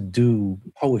begins to do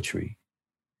poetry.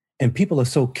 And people are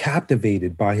so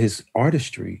captivated by his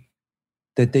artistry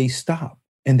that they stop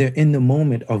and they're in the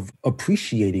moment of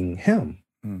appreciating him.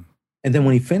 And then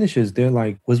when he finishes, they're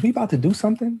like, was we about to do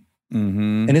something?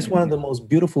 And it's one of the most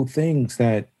beautiful things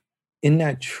that in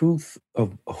that truth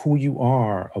of who you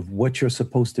are, of what you're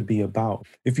supposed to be about,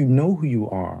 if you know who you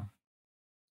are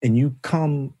and you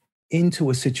come into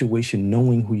a situation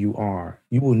knowing who you are,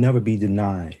 you will never be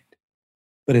denied.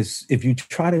 But if you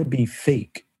try to be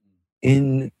fake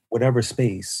in whatever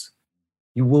space,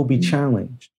 you will be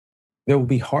challenged. There will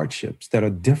be hardships that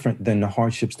are different than the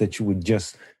hardships that you would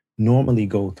just normally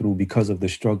go through because of the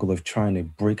struggle of trying to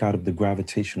break out of the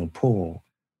gravitational pull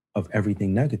of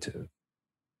everything negative.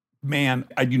 Man,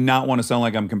 I do not want to sound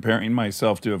like I'm comparing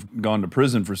myself to have gone to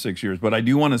prison for 6 years, but I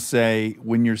do want to say,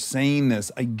 when you're saying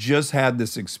this, I just had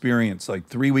this experience like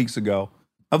 3 weeks ago.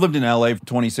 I've lived in LA for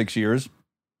 26 years.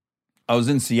 I was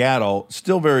in Seattle,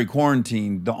 still very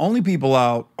quarantined. The only people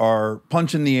out are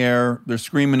punching the air. They're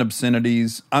screaming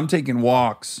obscenities. I'm taking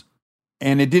walks.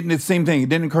 And it's the same thing. It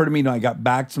didn't occur to me until I got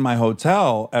back to my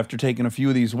hotel after taking a few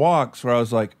of these walks, where I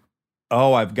was like,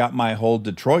 oh, I've got my whole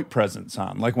Detroit presence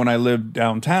on. Like when I lived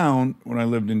downtown, when I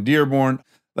lived in Dearborn,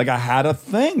 like I had a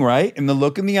thing, right? And the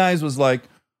look in the eyes was like,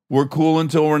 we're cool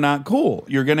until we're not cool.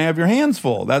 You're going to have your hands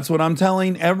full. That's what I'm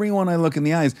telling everyone I look in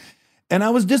the eyes. And I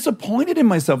was disappointed in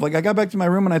myself. Like I got back to my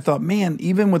room and I thought, man,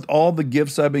 even with all the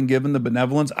gifts I've been given, the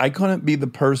benevolence, I couldn't be the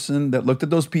person that looked at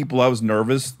those people. I was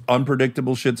nervous,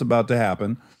 unpredictable shit's about to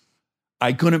happen.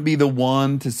 I couldn't be the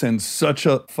one to send such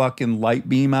a fucking light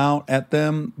beam out at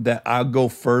them that I'll go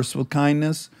first with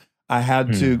kindness. I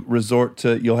had to resort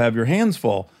to, you'll have your hands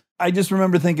full. I just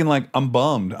remember thinking like, I'm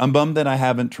bummed. I'm bummed that I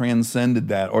haven't transcended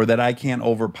that, or that I can't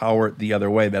overpower it the other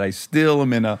way, that I still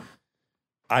am in a,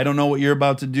 I don't know what you're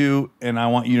about to do, and I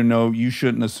want you to know you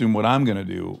shouldn't assume what I'm going to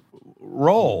do.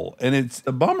 Roll. And it's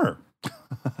a bummer.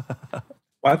 Well,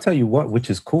 I'll tell you what, which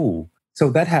is cool.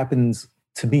 So that happens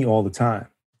to me all the time.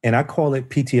 And I call it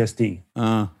PTSD.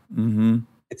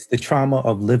 It's the trauma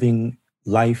of living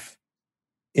life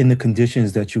in the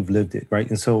conditions that you've lived it, right?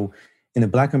 And so in the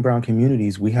Black and brown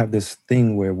communities, we have this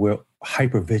thing where we're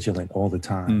hyper vigilant all the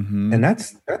time. And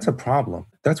that's a problem.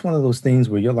 That's one of those things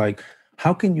where you're like,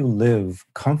 how can you live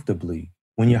comfortably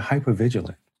when you're hyper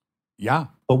vigilant? Yeah.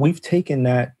 But we've taken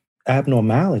that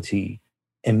abnormality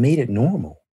and made it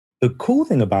normal. The cool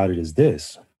thing about it is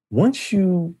this: once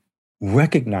you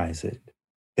recognize it,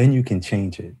 then you can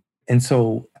change it. And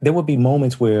so there would be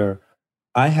moments where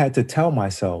I had to tell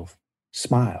myself,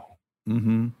 smile.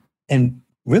 And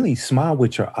really smile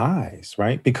with your eyes,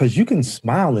 right? Because you can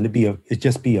smile and it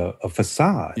just be a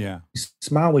facade. Yeah. You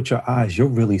smile with your eyes, you're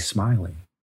really smiling.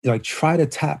 Like try to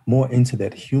tap more into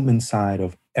that human side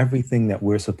of everything that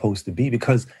we're supposed to be.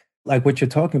 Because like what you're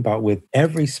talking about with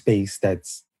every space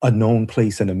that's a known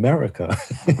place in America,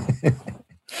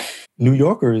 New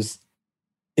Yorkers,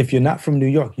 if you're not from New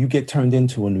York, you get turned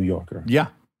into a New Yorker. Yeah.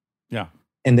 Yeah.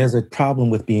 And there's a problem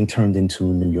with being turned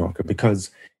into a New Yorker because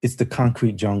it's the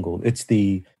concrete jungle. It's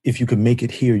the, if you can make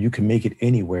it here, you can make it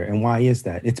anywhere. And why is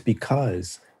that? It's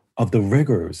because of the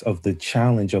rigors of the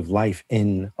challenge of life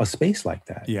in a space like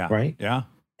that. Yeah. Right? Yeah.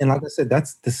 And like I said,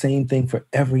 that's the same thing for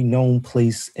every known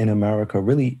place in America,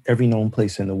 really every known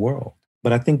place in the world.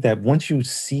 But I think that once you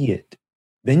see it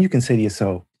then you can say to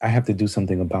yourself, I have to do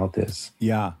something about this.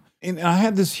 Yeah. And I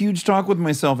had this huge talk with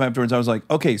myself afterwards. I was like,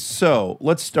 okay, so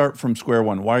let's start from square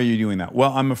one. Why are you doing that?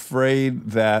 Well, I'm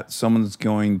afraid that someone's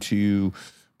going to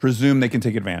presume they can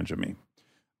take advantage of me.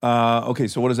 Okay,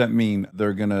 so what does that mean?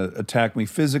 They're going to attack me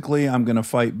physically. I'm going to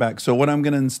fight back. So what I'm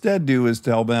going to instead do is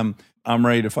tell them I'm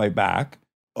ready to fight back.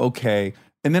 Okay.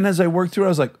 And then as I worked through, I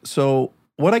was like, so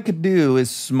what I could do is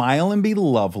smile and be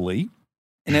lovely.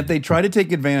 And if they try to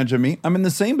take advantage of me, I'm in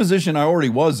the same position I already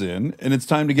was in, and it's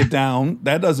time to get down.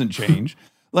 That doesn't change.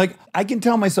 Like, I can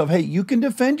tell myself, hey, you can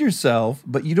defend yourself,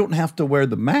 but you don't have to wear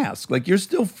the mask. Like, you're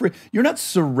still free. You're not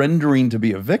surrendering to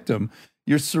be a victim.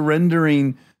 You're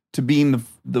surrendering to being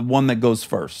the one that goes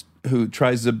first, who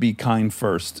tries to be kind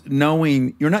first,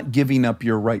 knowing you're not giving up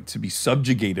your right to be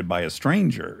subjugated by a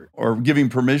stranger or giving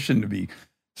permission to be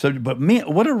subject. But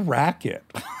man, what a racket.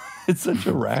 It's such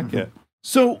a racket.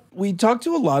 So we talked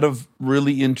to a lot of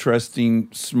really interesting,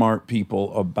 smart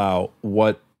people about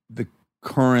what the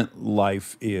current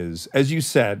life is. As you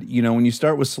said, you know, when you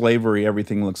start with slavery,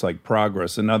 everything looks like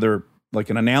progress. Another, like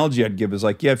an analogy I'd give is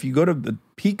like, yeah, if you go to the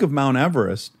peak of Mount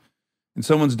Everest and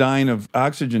someone's dying of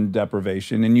oxygen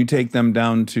deprivation and you take them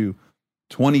down to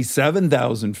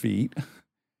 27,000 feet,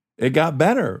 it got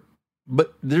better.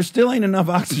 But there still ain't enough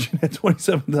oxygen at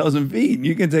 27,000 feet.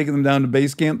 You can take them down to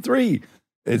base camp 3.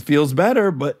 It feels better,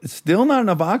 but it's still not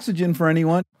enough oxygen for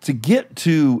anyone. To get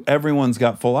to everyone's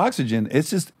got full oxygen,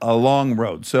 it's just a long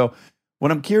road. So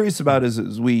what I'm curious about is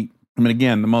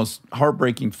again, the most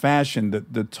heartbreaking fashion,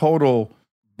 the total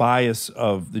bias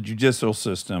of the judicial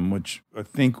system, which I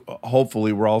think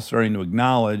hopefully we're all starting to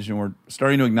acknowledge, and we're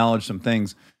starting to acknowledge some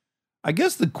things. I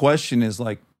guess the question is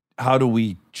like, how do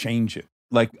we change it?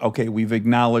 Like, okay, we've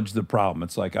acknowledged the problem.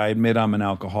 It's like, I admit I'm an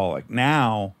alcoholic.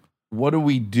 Now, what do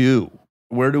we do?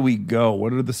 Where do we go?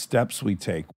 What are the steps we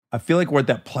take? I feel like we're at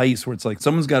that place where it's like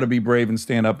someone's got to be brave and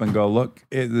stand up and go, look,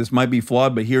 this might be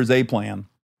flawed, but here's a plan.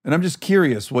 And I'm just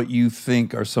curious what you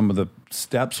think are some of the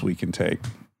steps we can take.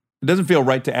 It doesn't feel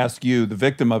right to ask you, the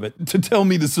victim of it, to tell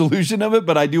me the solution of it,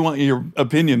 but I do want your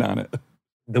opinion on it.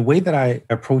 The way that I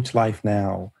approach life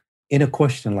now in a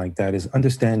question like that is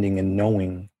understanding and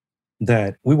knowing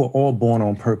that we were all born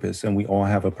on purpose and we all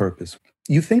have a purpose.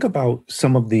 You think about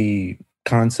some of the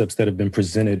concepts that have been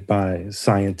presented by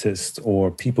scientists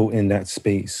or people in that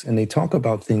space, and they talk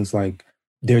about things like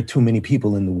there are too many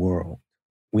people in the world.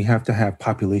 We have to have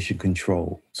population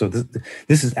control. So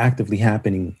this is actively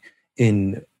happening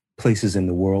in places in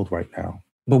the world right now.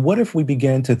 But what if we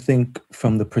began to think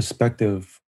from the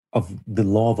perspective of the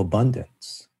law of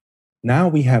abundance? Now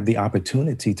we have the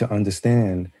opportunity to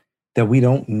understand that we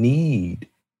don't need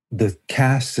the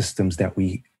caste systems that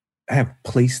we have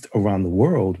placed around the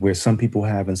world, where some people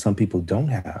have and some people don't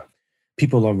have.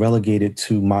 People are relegated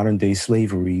to modern day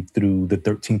slavery through the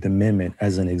 13th Amendment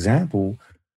as an example,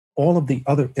 all of the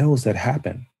other ills that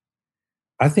happen.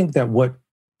 I think that what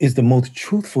is the most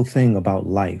truthful thing about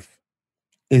life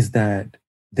is that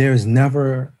there's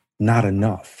never not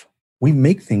enough. We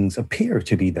make things appear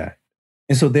to be that.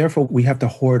 And so therefore, we have to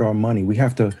hoard our money. We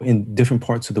have to, in different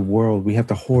parts of the world, we have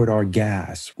to hoard our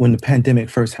gas. When the pandemic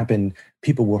first happened,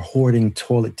 people were hoarding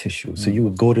toilet tissue. So you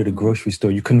would go to the grocery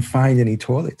store, you couldn't find any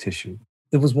toilet tissue.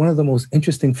 It was one of the most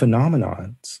interesting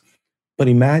phenomenons. But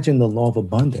imagine the law of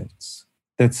abundance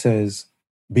that says,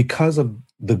 because of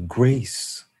the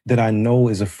grace that I know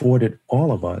is afforded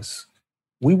all of us,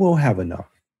 we will have enough.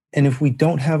 And if we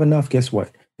don't have enough, guess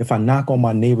what? If I knock on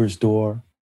my neighbor's door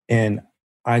and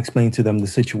I explain to them the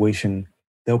situation,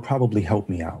 they'll probably help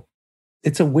me out.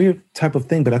 It's a weird type of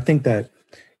thing, but I think that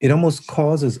it almost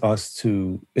causes us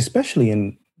to, especially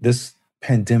in this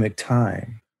pandemic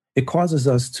time, it causes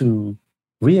us to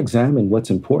re-examine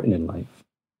what's important in life.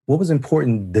 What was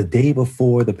important the day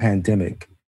before the pandemic?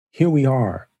 Here we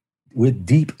are. We're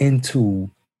deep into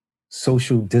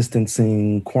social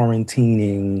distancing,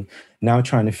 quarantining, now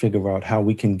trying to figure out how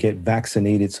we can get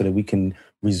vaccinated so that we can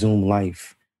resume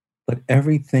life. But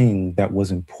everything that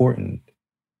was important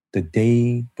the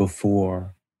day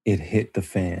before it hit the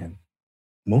fan,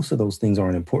 most of those things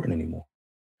aren't important anymore.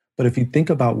 But if you think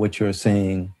about what you're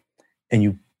saying and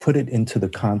you put it into the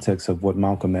context of what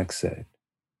Malcolm X said,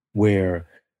 where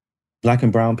Black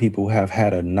and brown people have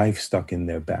had a knife stuck in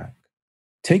their back,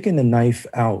 taking the knife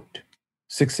out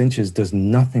 6 inches does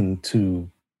nothing to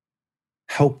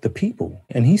help the people.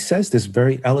 And he says this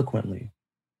very eloquently.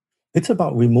 It's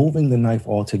about removing the knife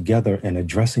altogether and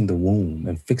addressing the wound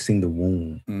and fixing the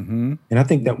wound. Mm-hmm. And I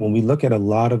think that when we look at a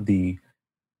lot of the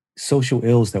social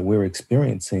ills that we're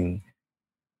experiencing,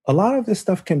 a lot of this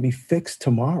stuff can be fixed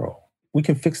tomorrow. We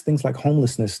can fix things like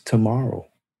homelessness tomorrow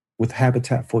with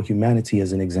Habitat for Humanity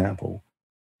as an example.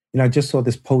 I just saw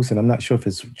this post, and I'm not sure if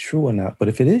it's true or not, but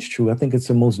if it is true, I think it's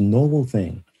the most noble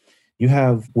thing. You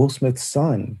have Will Smith's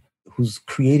son who's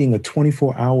creating a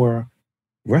 24-hour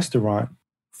restaurant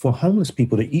for homeless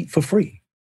people to eat for free.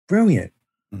 Brilliant.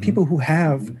 Mm-hmm. People who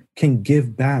have can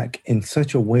give back in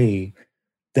such a way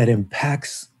that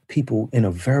impacts people in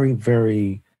a very,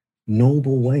 very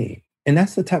noble way. And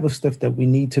that's the type of stuff that we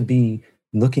need to be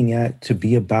looking at, to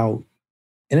be about.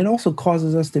 And it also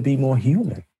causes us to be more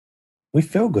human. We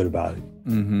feel good about it.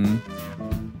 Mm-hmm.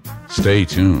 Stay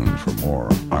tuned for more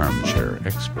Armchair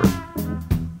Expert,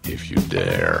 if you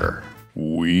dare.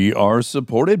 We are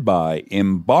supported by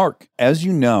Embark. As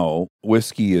you know,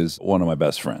 Whiskey is one of my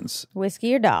best friends. Whiskey,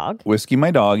 your dog. Whiskey,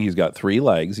 my dog, he's got 3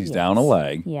 legs. He's down a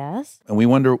leg. Yes. And we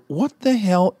wonder, what the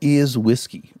hell is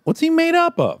Whiskey? What's he made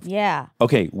up of? Yeah.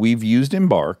 Okay, we've used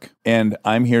Embark, and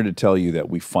I'm here to tell you that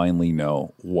we finally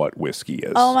know what Whiskey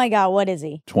is. Oh my God, what is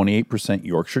he? 28%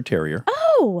 Yorkshire Terrier.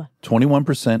 Oh!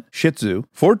 21% Shih Tzu,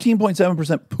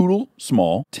 14.7% Poodle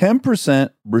Small, 10%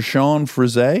 Bichon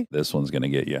Frise. This one's going to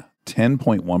get you.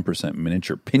 10.1%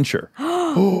 Miniature Pinscher.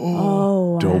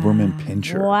 Oh, Doberman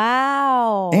Pinscher.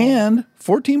 Wow. And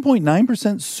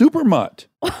 14.9% Super Mutt.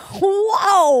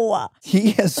 Whoa.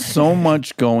 He has so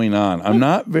much going on. I'm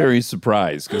not very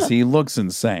surprised because he looks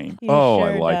insane. He I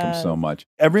sure like him does. so much.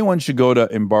 Everyone should go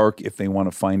to Embark if they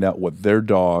want to find out what their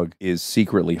dog is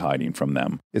secretly hiding from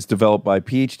them. It's developed by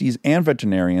PhDs and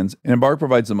veterinarians, and Embark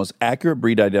provides the most accurate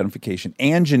breed identification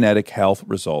and genetic health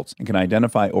results and can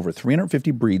identify over 350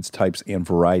 breeds, types, and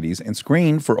varieties and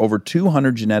screen for over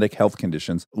 200 genetic health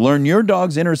conditions. Learn your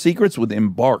dog's inner secrets with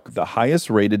Embark, the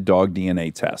highest rated dog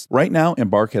DNA test. Right now,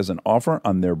 Embark has an offer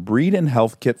on their breed and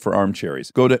health kit for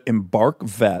armcharies. Go to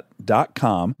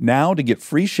embarkvet.com now to get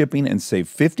free shipping and save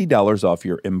 $50 off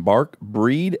your Embark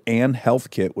breed and health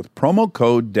kit with promo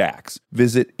code DAX.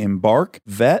 Visit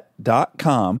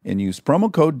embarkvet.com and use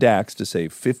promo code DAX to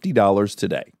save $50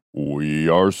 today. We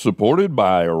are supported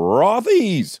by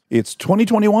Rothy's. It's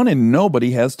 2021 and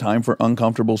nobody has time for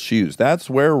uncomfortable shoes. That's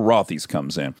where Rothy's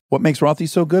comes in. What makes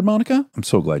Rothy's so good, Monica? I'm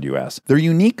so glad you asked. Their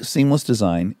unique, seamless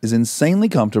design is insanely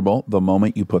comfortable the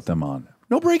moment you put them on.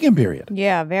 No break-in period.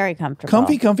 Yeah, very comfortable.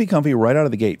 Comfy right out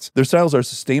of the gates. Their styles are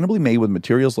sustainably made with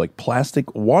materials like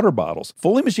plastic water bottles,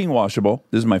 fully machine washable.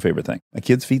 This is my favorite thing. My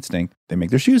kids' feet stink. They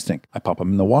make their shoes stink. I pop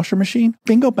them in the washer machine.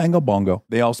 Bingo, bango, bongo.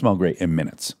 They all smell great in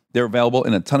minutes. They're available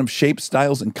in a ton of shapes,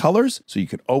 styles, and colors, so you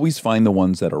can always find the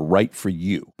ones that are right for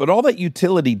you. But all that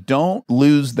utility, don't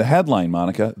lose the headline,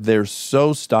 Monica. They're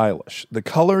so stylish. The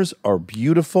colors are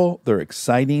beautiful. They're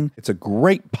exciting. It's a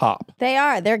great pop. They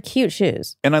are. They're cute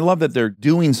shoes. And I love that they're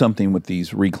doing something with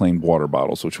these reclaimed water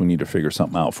bottles, which we need to figure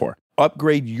something out for.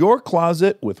 Upgrade your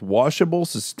closet with washable,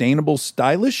 sustainable,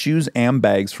 stylish shoes and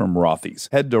bags from Rothy's.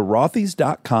 Head to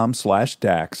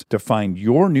rothys.com/DAX to find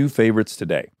your new favorites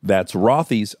today. That's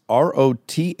Rothy's,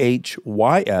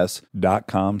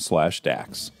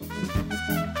 ROTHYS.com/DAX.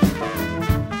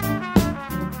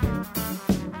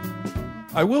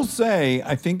 I will say,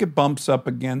 I think it bumps up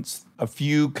against a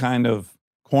few kind of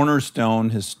cornerstone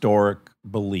historic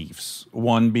beliefs.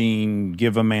 One being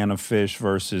give a man a fish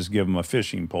versus give him a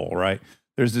fishing pole, right?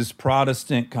 There's this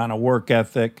Protestant kind of work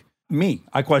ethic.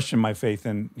 I question my faith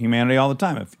in humanity all the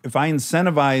time. If I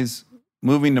incentivize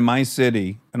moving to my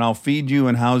city and I'll feed you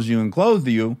and house you and clothe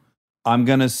you, I'm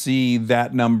going to see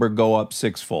that number go up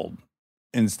 6-fold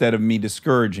instead of me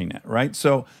discouraging it, right?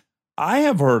 So I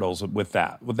have hurdles with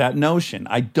that notion.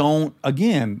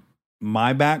 Again,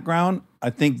 my background,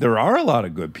 I think there are a lot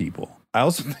of good people. I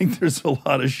also think there's a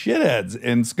lot of shitheads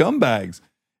and scumbags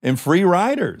and free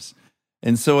riders.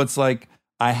 And so it's like,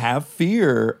 I have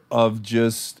fear of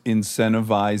just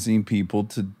incentivizing people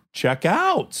to check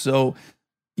out. So,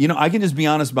 I can just be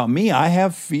honest about me. I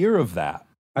have fear of that.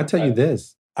 I tell you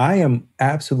this, I am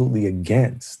absolutely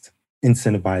against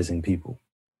incentivizing people.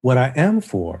 What I am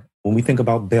for, when we think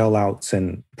about bailouts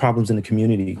and problems in the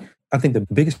community, I think the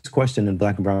biggest question in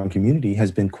Black and brown community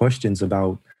has been questions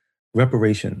about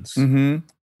reparations. Mm-hmm.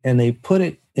 And they put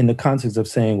it in the context of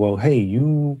saying, well, hey,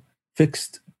 you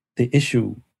fixed the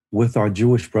issue with our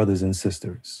Jewish brothers and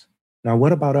sisters. Now,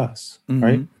 what about us,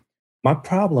 right? My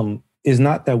problem is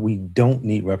not that we don't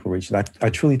need reparations. I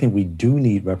truly think we do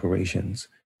need reparations,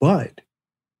 but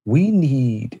we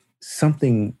need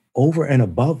something over and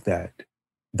above that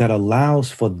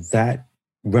allows for that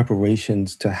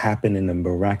reparations to happen in a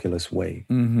miraculous way.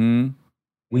 Mm-hmm.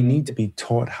 We need to be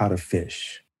taught how to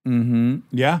fish. Mm-hmm.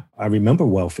 Yeah. I remember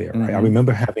welfare, right? I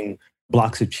remember having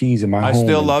blocks of cheese in my home. I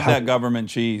still love that government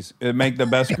cheese. It make the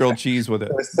best grilled cheese with it.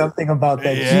 There's something about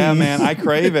that cheese. Yeah, man. I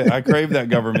crave it. I crave that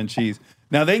government cheese.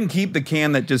 Now, they can keep the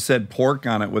can that just said pork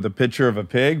on it with a picture of a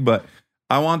pig, but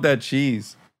I want that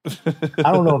cheese.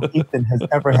 I don't know if Ethan has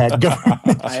ever had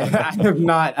government. I have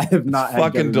not. I have not. It's had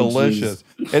fucking government delicious.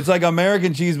 cheese. It's like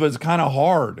American cheese, but it's kind of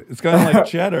hard. It's kind of like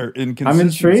cheddar in I'm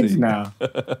consistency. intrigued now.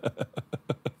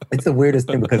 It's the weirdest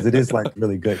thing because it is like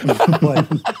really good. But,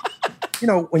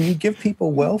 when you give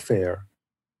people welfare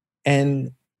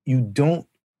and you don't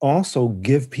also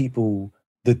give people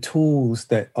the tools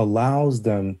that allows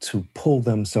them to pull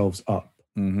themselves up,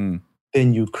 Mm-hmm.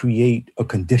 then you create a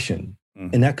condition.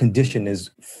 Mm-hmm. And that condition is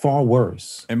far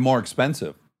worse. And more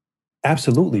expensive.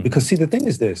 Absolutely. Mm-hmm. Because see, the thing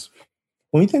is this,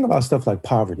 when we think about stuff like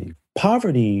poverty,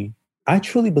 I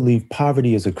truly believe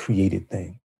poverty is a created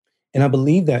thing. And I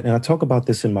believe that, and I talk about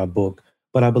this in my book,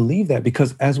 but I believe that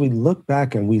because as we look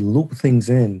back and we loop things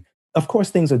in, of course,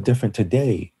 things are different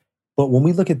today. But when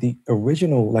we look at the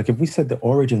original, like if we said the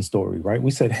origin story, right?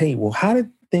 We said, hey, well, how did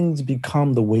things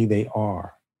become the way they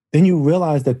are? Then you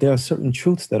realize that there are certain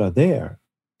truths that are there.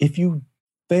 If you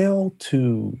fail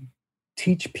to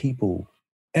teach people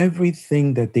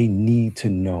everything that they need to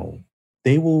know,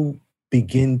 they will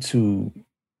begin to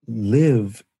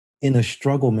live in a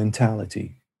struggle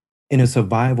mentality, in a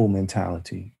survival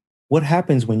mentality. What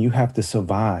happens when you have to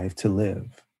survive to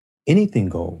live? Anything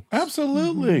goes.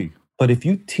 Absolutely. But if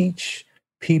you teach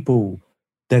people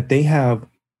that they have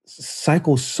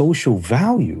psychosocial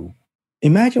value,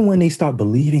 imagine when they start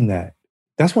believing that.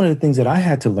 That's one of the things that I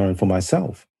had to learn for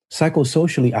myself.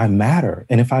 Psychosocially, I matter.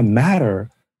 And if I matter,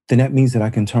 then that means that I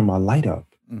can turn my light up.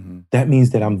 Mm-hmm. That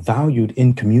means that I'm valued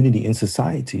in community, in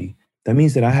society. That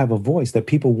means that I have a voice, that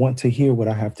people want to hear what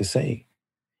I have to say.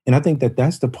 And I think that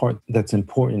that's the part that's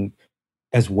important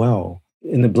as well.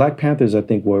 And the Black Panthers, I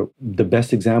think, were the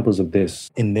best examples of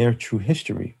this in their true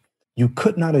history. You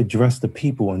could not address the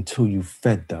people until you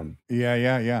fed them.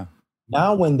 Yeah.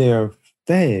 Now, when they're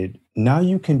fed, now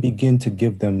you can begin to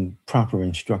give them proper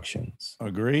instructions.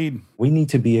 Agreed. We need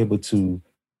to be able to,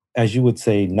 as you would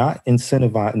say, not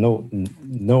incentivize.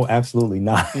 No, absolutely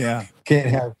not. Yeah. Can't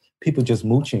have people just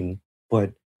mooching.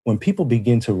 But when people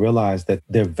begin to realize that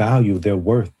their value, their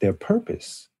worth, their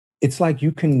purpose, it's like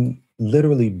you can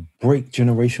literally break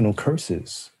generational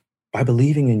curses by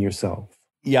believing in yourself.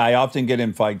 Yeah, I often get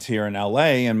in fights here in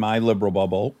LA in my liberal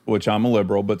bubble, which I'm a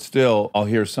liberal, but still I'll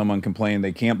hear someone complain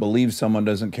they can't believe someone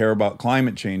doesn't care about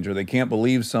climate change, or they can't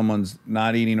believe someone's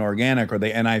not eating organic,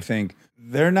 and I think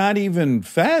they're not even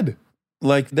fed.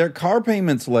 Like their car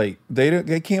payment's late.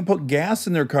 They can't put gas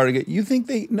in their car to get. You think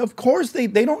of course they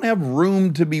don't have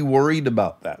room to be worried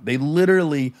about that. They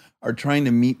literally are trying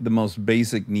to meet the most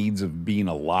basic needs of being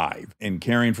alive and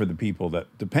caring for the people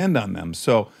that depend on them.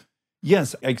 So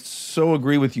yes, I so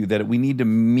agree with you that we need to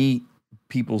meet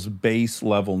people's base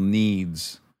level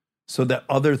needs so that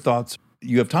other thoughts,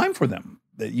 you have time for them,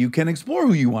 that you can explore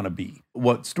who you want to be,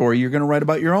 what story you're going to write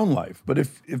about your own life. But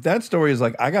if that story is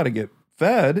like, I got to get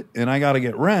fed and I got to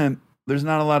get rent, there's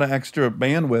not a lot of extra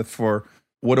bandwidth for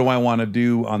what do I want to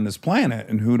do on this planet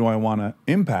and who do I want to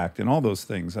impact and all those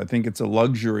things. I think it's a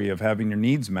luxury of having your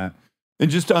needs met. And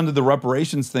just under the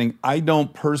reparations thing, I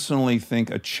don't personally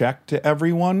think a check to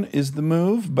everyone is the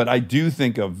move, but I do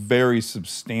think a very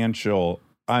substantial,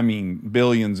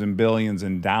 billions and billions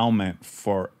endowment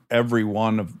for every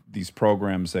one of these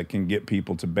programs that can get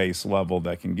people to base level,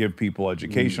 that can give people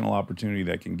educational opportunity,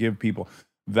 that can give people,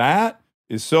 that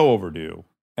is so overdue.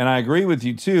 And I agree with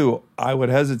you too. I would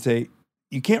hesitate.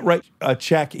 You can't write a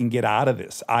check and get out of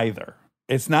this either.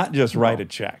 It's not just write a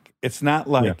check. It's not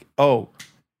like,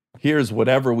 here's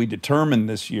whatever we determined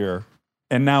this year,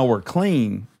 and now we're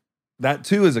clean. That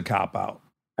too is a cop-out.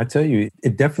 I tell you,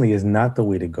 it definitely is not the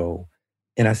way to go.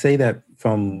 And I say that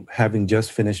from having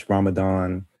just finished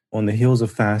Ramadan on the heels of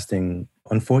fasting.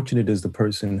 Unfortunate is the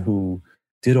person who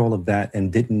did all of that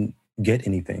and didn't get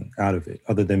anything out of it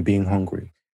other than being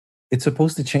hungry. It's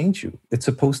supposed to change you. It's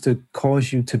supposed to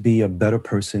cause you to be a better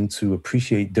person, to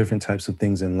appreciate different types of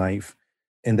things in life.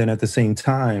 And then at the same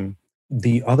time,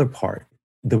 the other part,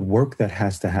 the work that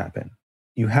has to happen.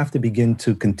 You have to begin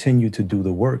to continue to do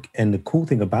the work. And the cool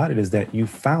thing about it is that you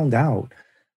found out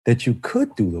that you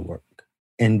could do the work.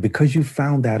 And because you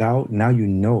found that out, now you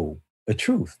know the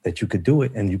truth that you could do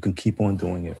it and you can keep on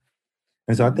doing it.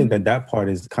 And so I think that part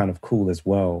is kind of cool as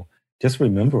well. Just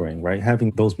remembering, right?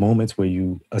 Having those moments where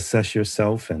you assess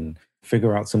yourself and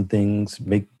figure out some things,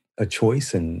 make a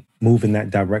choice and move in that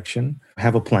direction,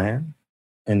 have a plan.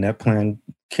 And that plan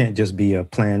can't just be a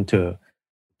plan to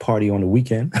party on the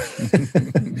weekend.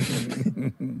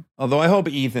 Although I hope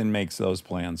Ethan makes those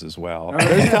plans as well.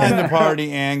 There's time to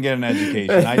party and get an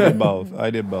education. I did both.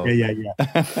 Yeah.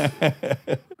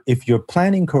 If you're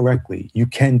planning correctly, you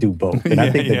can do both. And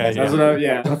I think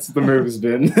that's the move has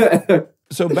been.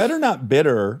 So better not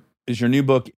bitter is your new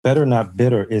book. Better Not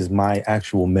Bitter is my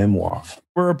actual memoir.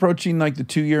 We're approaching like the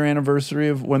 2-year anniversary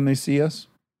of When They See Us.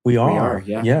 We We are. are,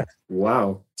 yeah. Yes.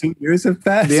 Wow. 2 years have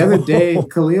passed. The other day,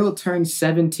 Khalil turned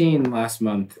 17 last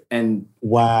month. And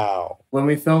Wow. when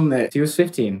we filmed it, he was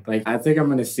 15. Like, I think I'm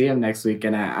going to see him next week.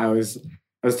 And I was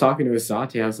talking to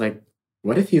Asante. I was like,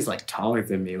 what if he's like taller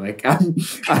than me? Like, I'm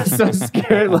so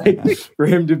scared, like, for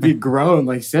him to be grown,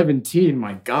 like 17.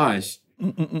 My gosh.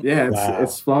 Yeah,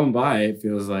 it's flown by, it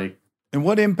feels like. And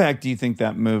what impact do you think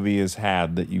that movie has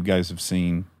had that you guys have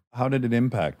seen? How did it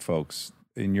impact folks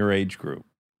in your age group?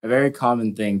 A very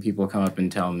common thing people come up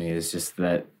and tell me is just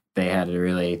that they had a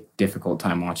really difficult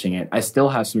time watching it. I still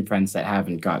have some friends that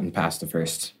haven't gotten past the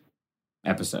first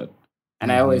episode.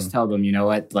 And I always tell them, you know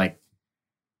what, like,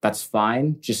 that's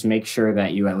fine. Just make sure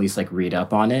that you at least like read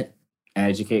up on it and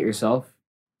educate yourself.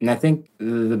 And I think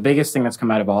the biggest thing that's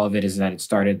come out of all of it is that it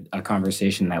started a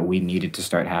conversation that we needed to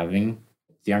start having.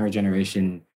 The younger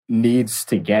generation needs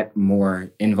to get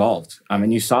more involved.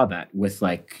 And you saw that with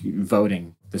like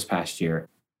voting this past year.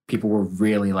 People were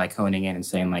really like honing in and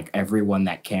saying like everyone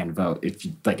that can vote, if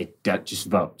you like it, just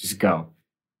vote, just go.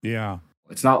 Yeah.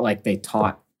 It's not like they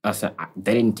taught us.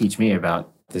 They didn't teach me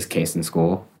about this case in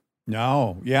school.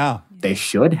 No. Yeah. They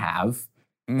should have.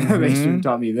 They should have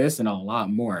taught me this and a lot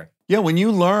more. Yeah, when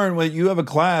you learn, when you have a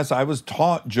class, I was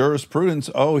taught jurisprudence.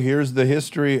 Oh, here's the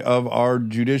history of our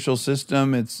judicial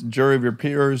system. It's jury of your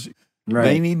peers. Right.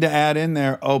 They need to add in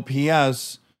there, oh,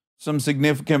 P.S., some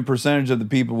significant percentage of the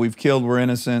people we've killed were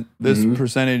innocent. This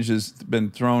percentage has been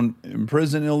thrown in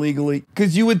prison illegally.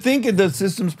 Because you would think the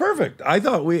system's perfect. I'm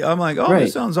like, oh,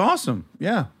 This sounds awesome.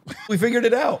 Yeah, we figured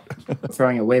it out.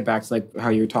 Throwing it way back to like how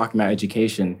you were talking about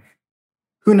education.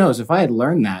 Who knows, if I had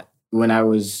learned that when I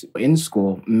was in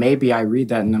school, maybe I read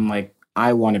that and I'm like,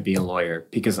 I want to be a lawyer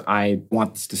because I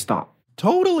want this to stop.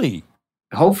 Totally.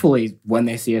 Hopefully, When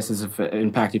They See Us has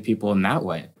impacted people in that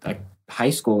way. Like high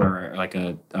school or like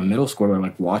a middle schooler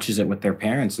like watches it with their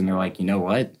parents and they're like, you know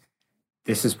what?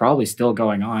 This is probably still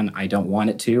going on. I don't want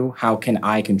it to. How can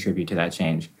I contribute to that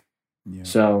change? Yeah.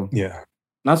 So Yeah.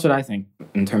 that's what I think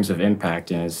in terms of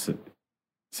impact. And it's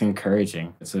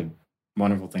encouraging. It's a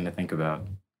wonderful thing to think about.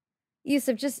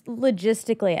 Yusef, just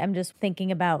logistically, I'm just thinking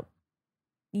about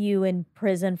you in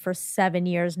prison for 7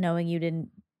 years knowing you didn't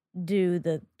do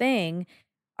the thing.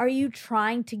 Are you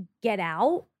trying to get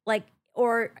out? Like,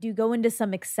 or do you go into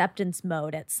some acceptance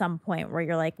mode at some point where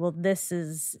you're like, well, this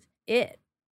is it?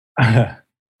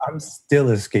 I'm still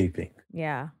escaping.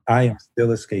 Yeah. I am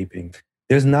still escaping.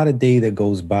 There's not a day that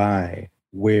goes by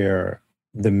where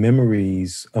the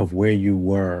memories of where you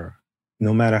were,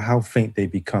 no matter how faint they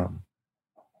become,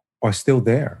 are still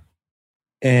there.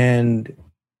 And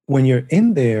when you're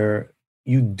in there,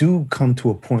 you do come to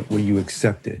a point where you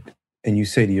accept it and you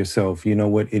say to yourself, you know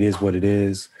what, it is what it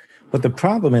is. But the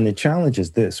problem and the challenge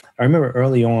is this. I remember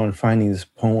early on finding this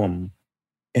poem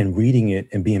and reading it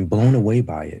and being blown away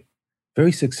by it.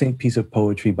 Very succinct piece of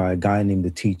poetry by a guy named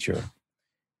The Teacher.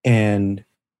 And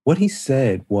what he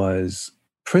said was,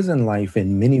 prison life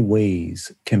in many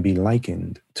ways can be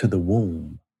likened to the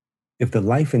womb. If the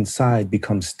life inside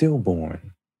becomes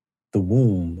stillborn, the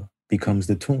womb becomes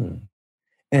the tomb.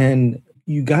 And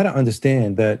you got to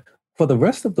understand that for the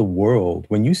rest of the world,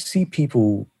 when you see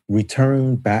people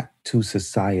return back to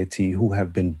society who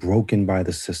have been broken by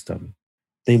the system,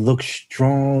 they look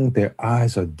strong, their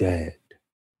eyes are dead.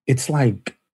 It's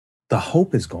like the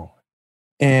hope is gone.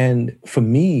 And for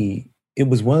me, it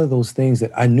was one of those things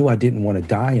that I knew I didn't want to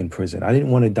die in prison. I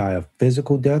didn't want to die a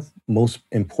physical death, most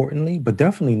importantly, but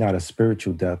definitely not a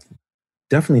spiritual death,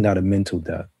 definitely not a mental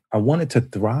death. I wanted to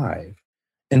thrive.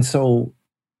 And so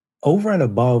over and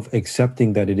above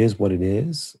accepting that it is what it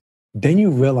is, then you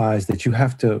realize that you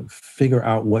have to figure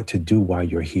out what to do while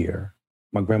you're here.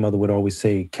 My grandmother would always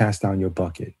say, cast down your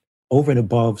bucket. Over and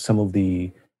above some of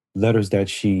the letters that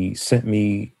she sent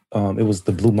me, it was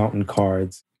the Blue Mountain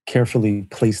cards, carefully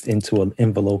placed into an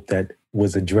envelope that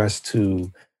was addressed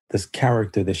to this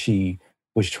character that she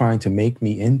was trying to make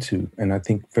me into. And I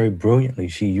think very brilliantly,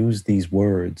 she used these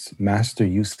words, Master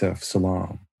Yusef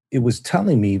Salaam. It was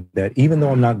telling me that even though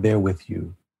I'm not there with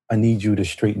you, I need you to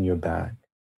straighten your back.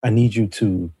 I need you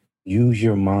to use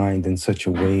your mind in such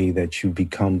a way that you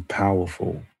become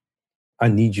powerful. I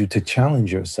need you to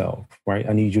challenge yourself, right?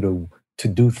 I need you to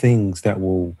do things that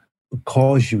will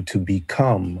cause you to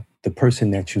become the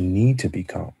person that you need to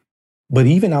become. But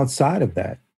even outside of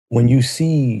that, when you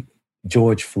see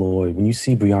George Floyd, when you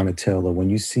see Breonna Taylor, when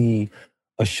you see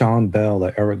a Sean Bell,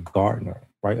 a Eric Gardner,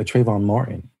 right, a Trayvon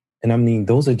Martin, and I mean,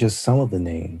 those are just some of the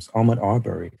names, Ahmaud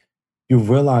Arbery, you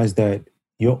realize that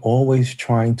you're always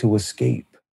trying to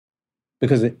escape.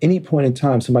 Because at any point in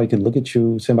time, somebody could look at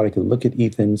you, somebody could look at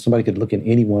Ethan, somebody could look at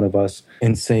any one of us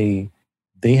and say,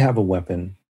 they have a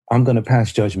weapon. I'm going to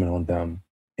pass judgment on them.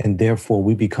 And therefore,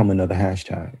 we become another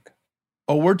hashtag.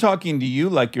 Oh, we're talking to you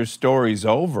like your story's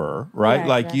over, right? Yeah,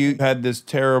 like exactly. you had this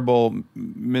terrible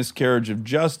miscarriage of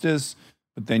justice,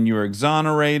 but then you were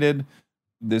exonerated.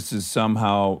 This is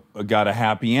somehow got a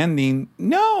happy ending.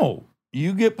 No,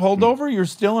 you get pulled over, you're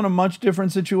still in a much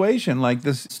different situation. Like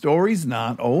this story's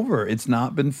not over. It's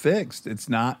not been fixed. It's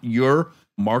not, you're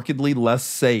markedly less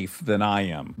safe than I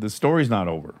am. The story's not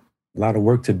over. A lot of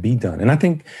work to be done. And I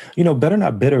think, Better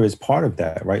Not Bitter is part of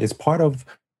that, right? It's part of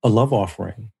a love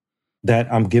offering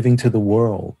that I'm giving to the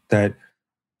world that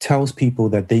tells people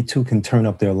that they too can turn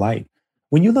up their light.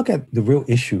 When you look at the real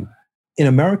issue, in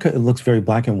America, it looks very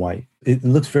black and white. It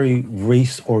looks very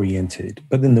race-oriented.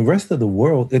 But in the rest of the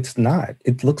world, it's not.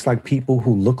 It looks like people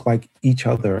who look like each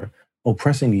other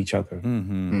oppressing each other.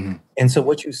 Mm-hmm. And so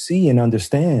what you see and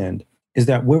understand is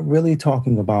that we're really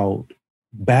talking about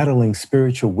battling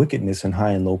spiritual wickedness in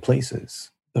high and low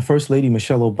places. The First Lady,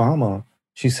 Michelle Obama,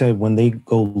 she said, when they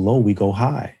go low, we go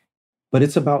high. But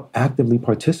it's about actively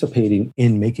participating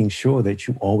in making sure that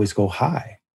you always go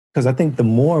high. Because I think the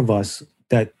more of us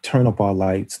that turn up our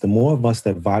lights, the more of us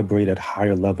that vibrate at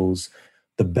higher levels,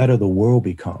 the better the world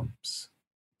becomes.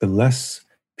 The less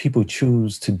people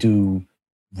choose to do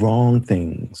wrong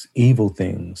things, evil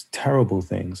things, terrible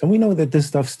things. And we know that this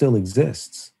stuff still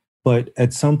exists. But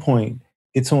at some point,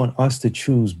 it's on us to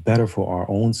choose better for our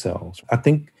own selves. I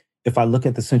think if I look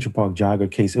at the Central Park jogger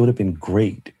case, it would have been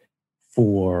great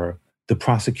for the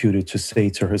prosecutor to say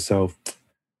to herself,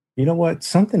 you know what?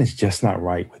 Something is just not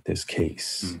right with this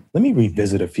case. Let me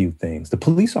revisit a few things. The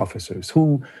police officers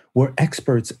who were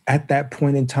experts at that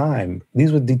point in time,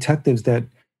 these were detectives that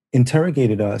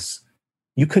interrogated us.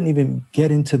 You couldn't even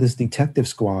get into this detective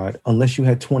squad unless you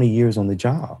had 20 years on the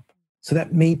job. So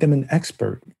that made them an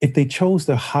expert. If they chose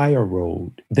the higher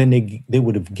road, then they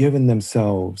would have given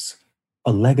themselves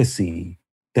a legacy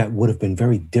that would have been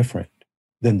very different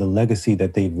than the legacy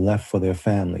that they've left for their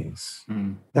families.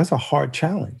 That's a hard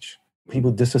challenge.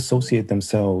 People disassociate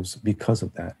themselves because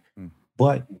of that.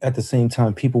 But at the same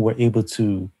time, people were able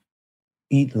to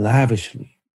eat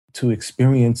lavishly, to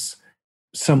experience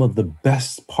some of the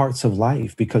best parts of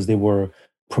life because they were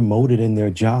promoted in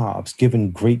their jobs, given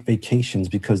great vacations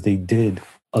because they did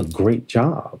a great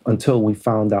job until we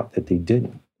found out that they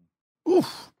didn't.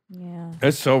 Oof. Yeah.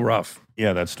 It's so rough.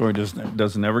 Yeah, that story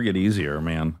doesn't ever get easier,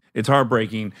 man. It's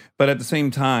heartbreaking, but at the same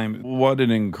time, what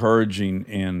an encouraging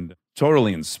and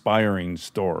totally inspiring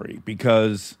story,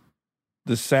 because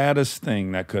the saddest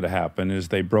thing that could have happened is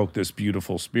they broke this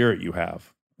beautiful spirit you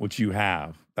have, which you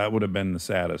have. That would have been the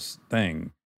saddest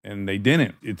thing, and they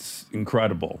didn't. It's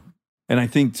incredible. And I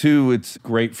think, too, it's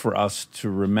great for us to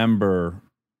remember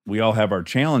we all have our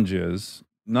challenges.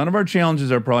 None of our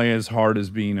challenges are probably as hard as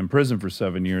being in prison for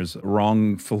 7 years,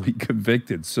 wrongfully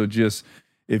convicted. So just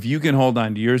if you can hold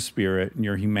on to your spirit and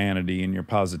your humanity and your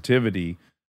positivity,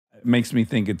 it makes me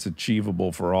think it's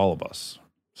achievable for all of us.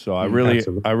 So I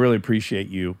really appreciate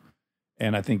you.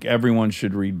 And I think everyone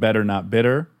should read Better Not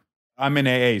Bitter. I'm in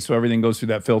AA, so everything goes through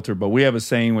that filter. But we have a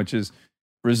saying, which is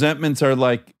resentments are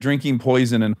like drinking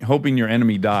poison and hoping your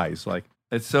enemy dies. Like,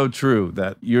 it's so true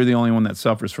that you're the only one that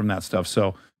suffers from that stuff.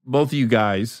 So both of you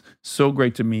guys, so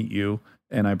great to meet you.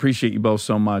 And I appreciate you both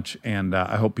so much. And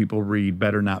I hope people read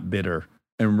Better Not Bitter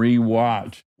and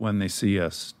rewatch When They See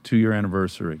Us, 2-year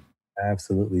anniversary.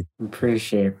 Absolutely.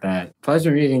 Appreciate that.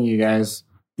 Pleasure meeting you guys.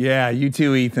 Yeah, you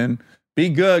too, Ethan. Be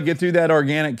good. Get through that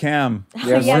organic chem.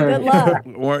 Yes, Yeah, sir.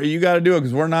 good luck. You got to do it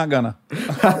because we're not going to.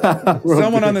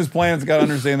 Someone on this planet's got to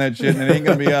understand that shit, and it ain't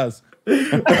going to be us.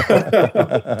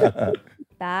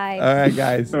 Bye. All right,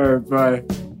 guys. All right,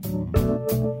 bye.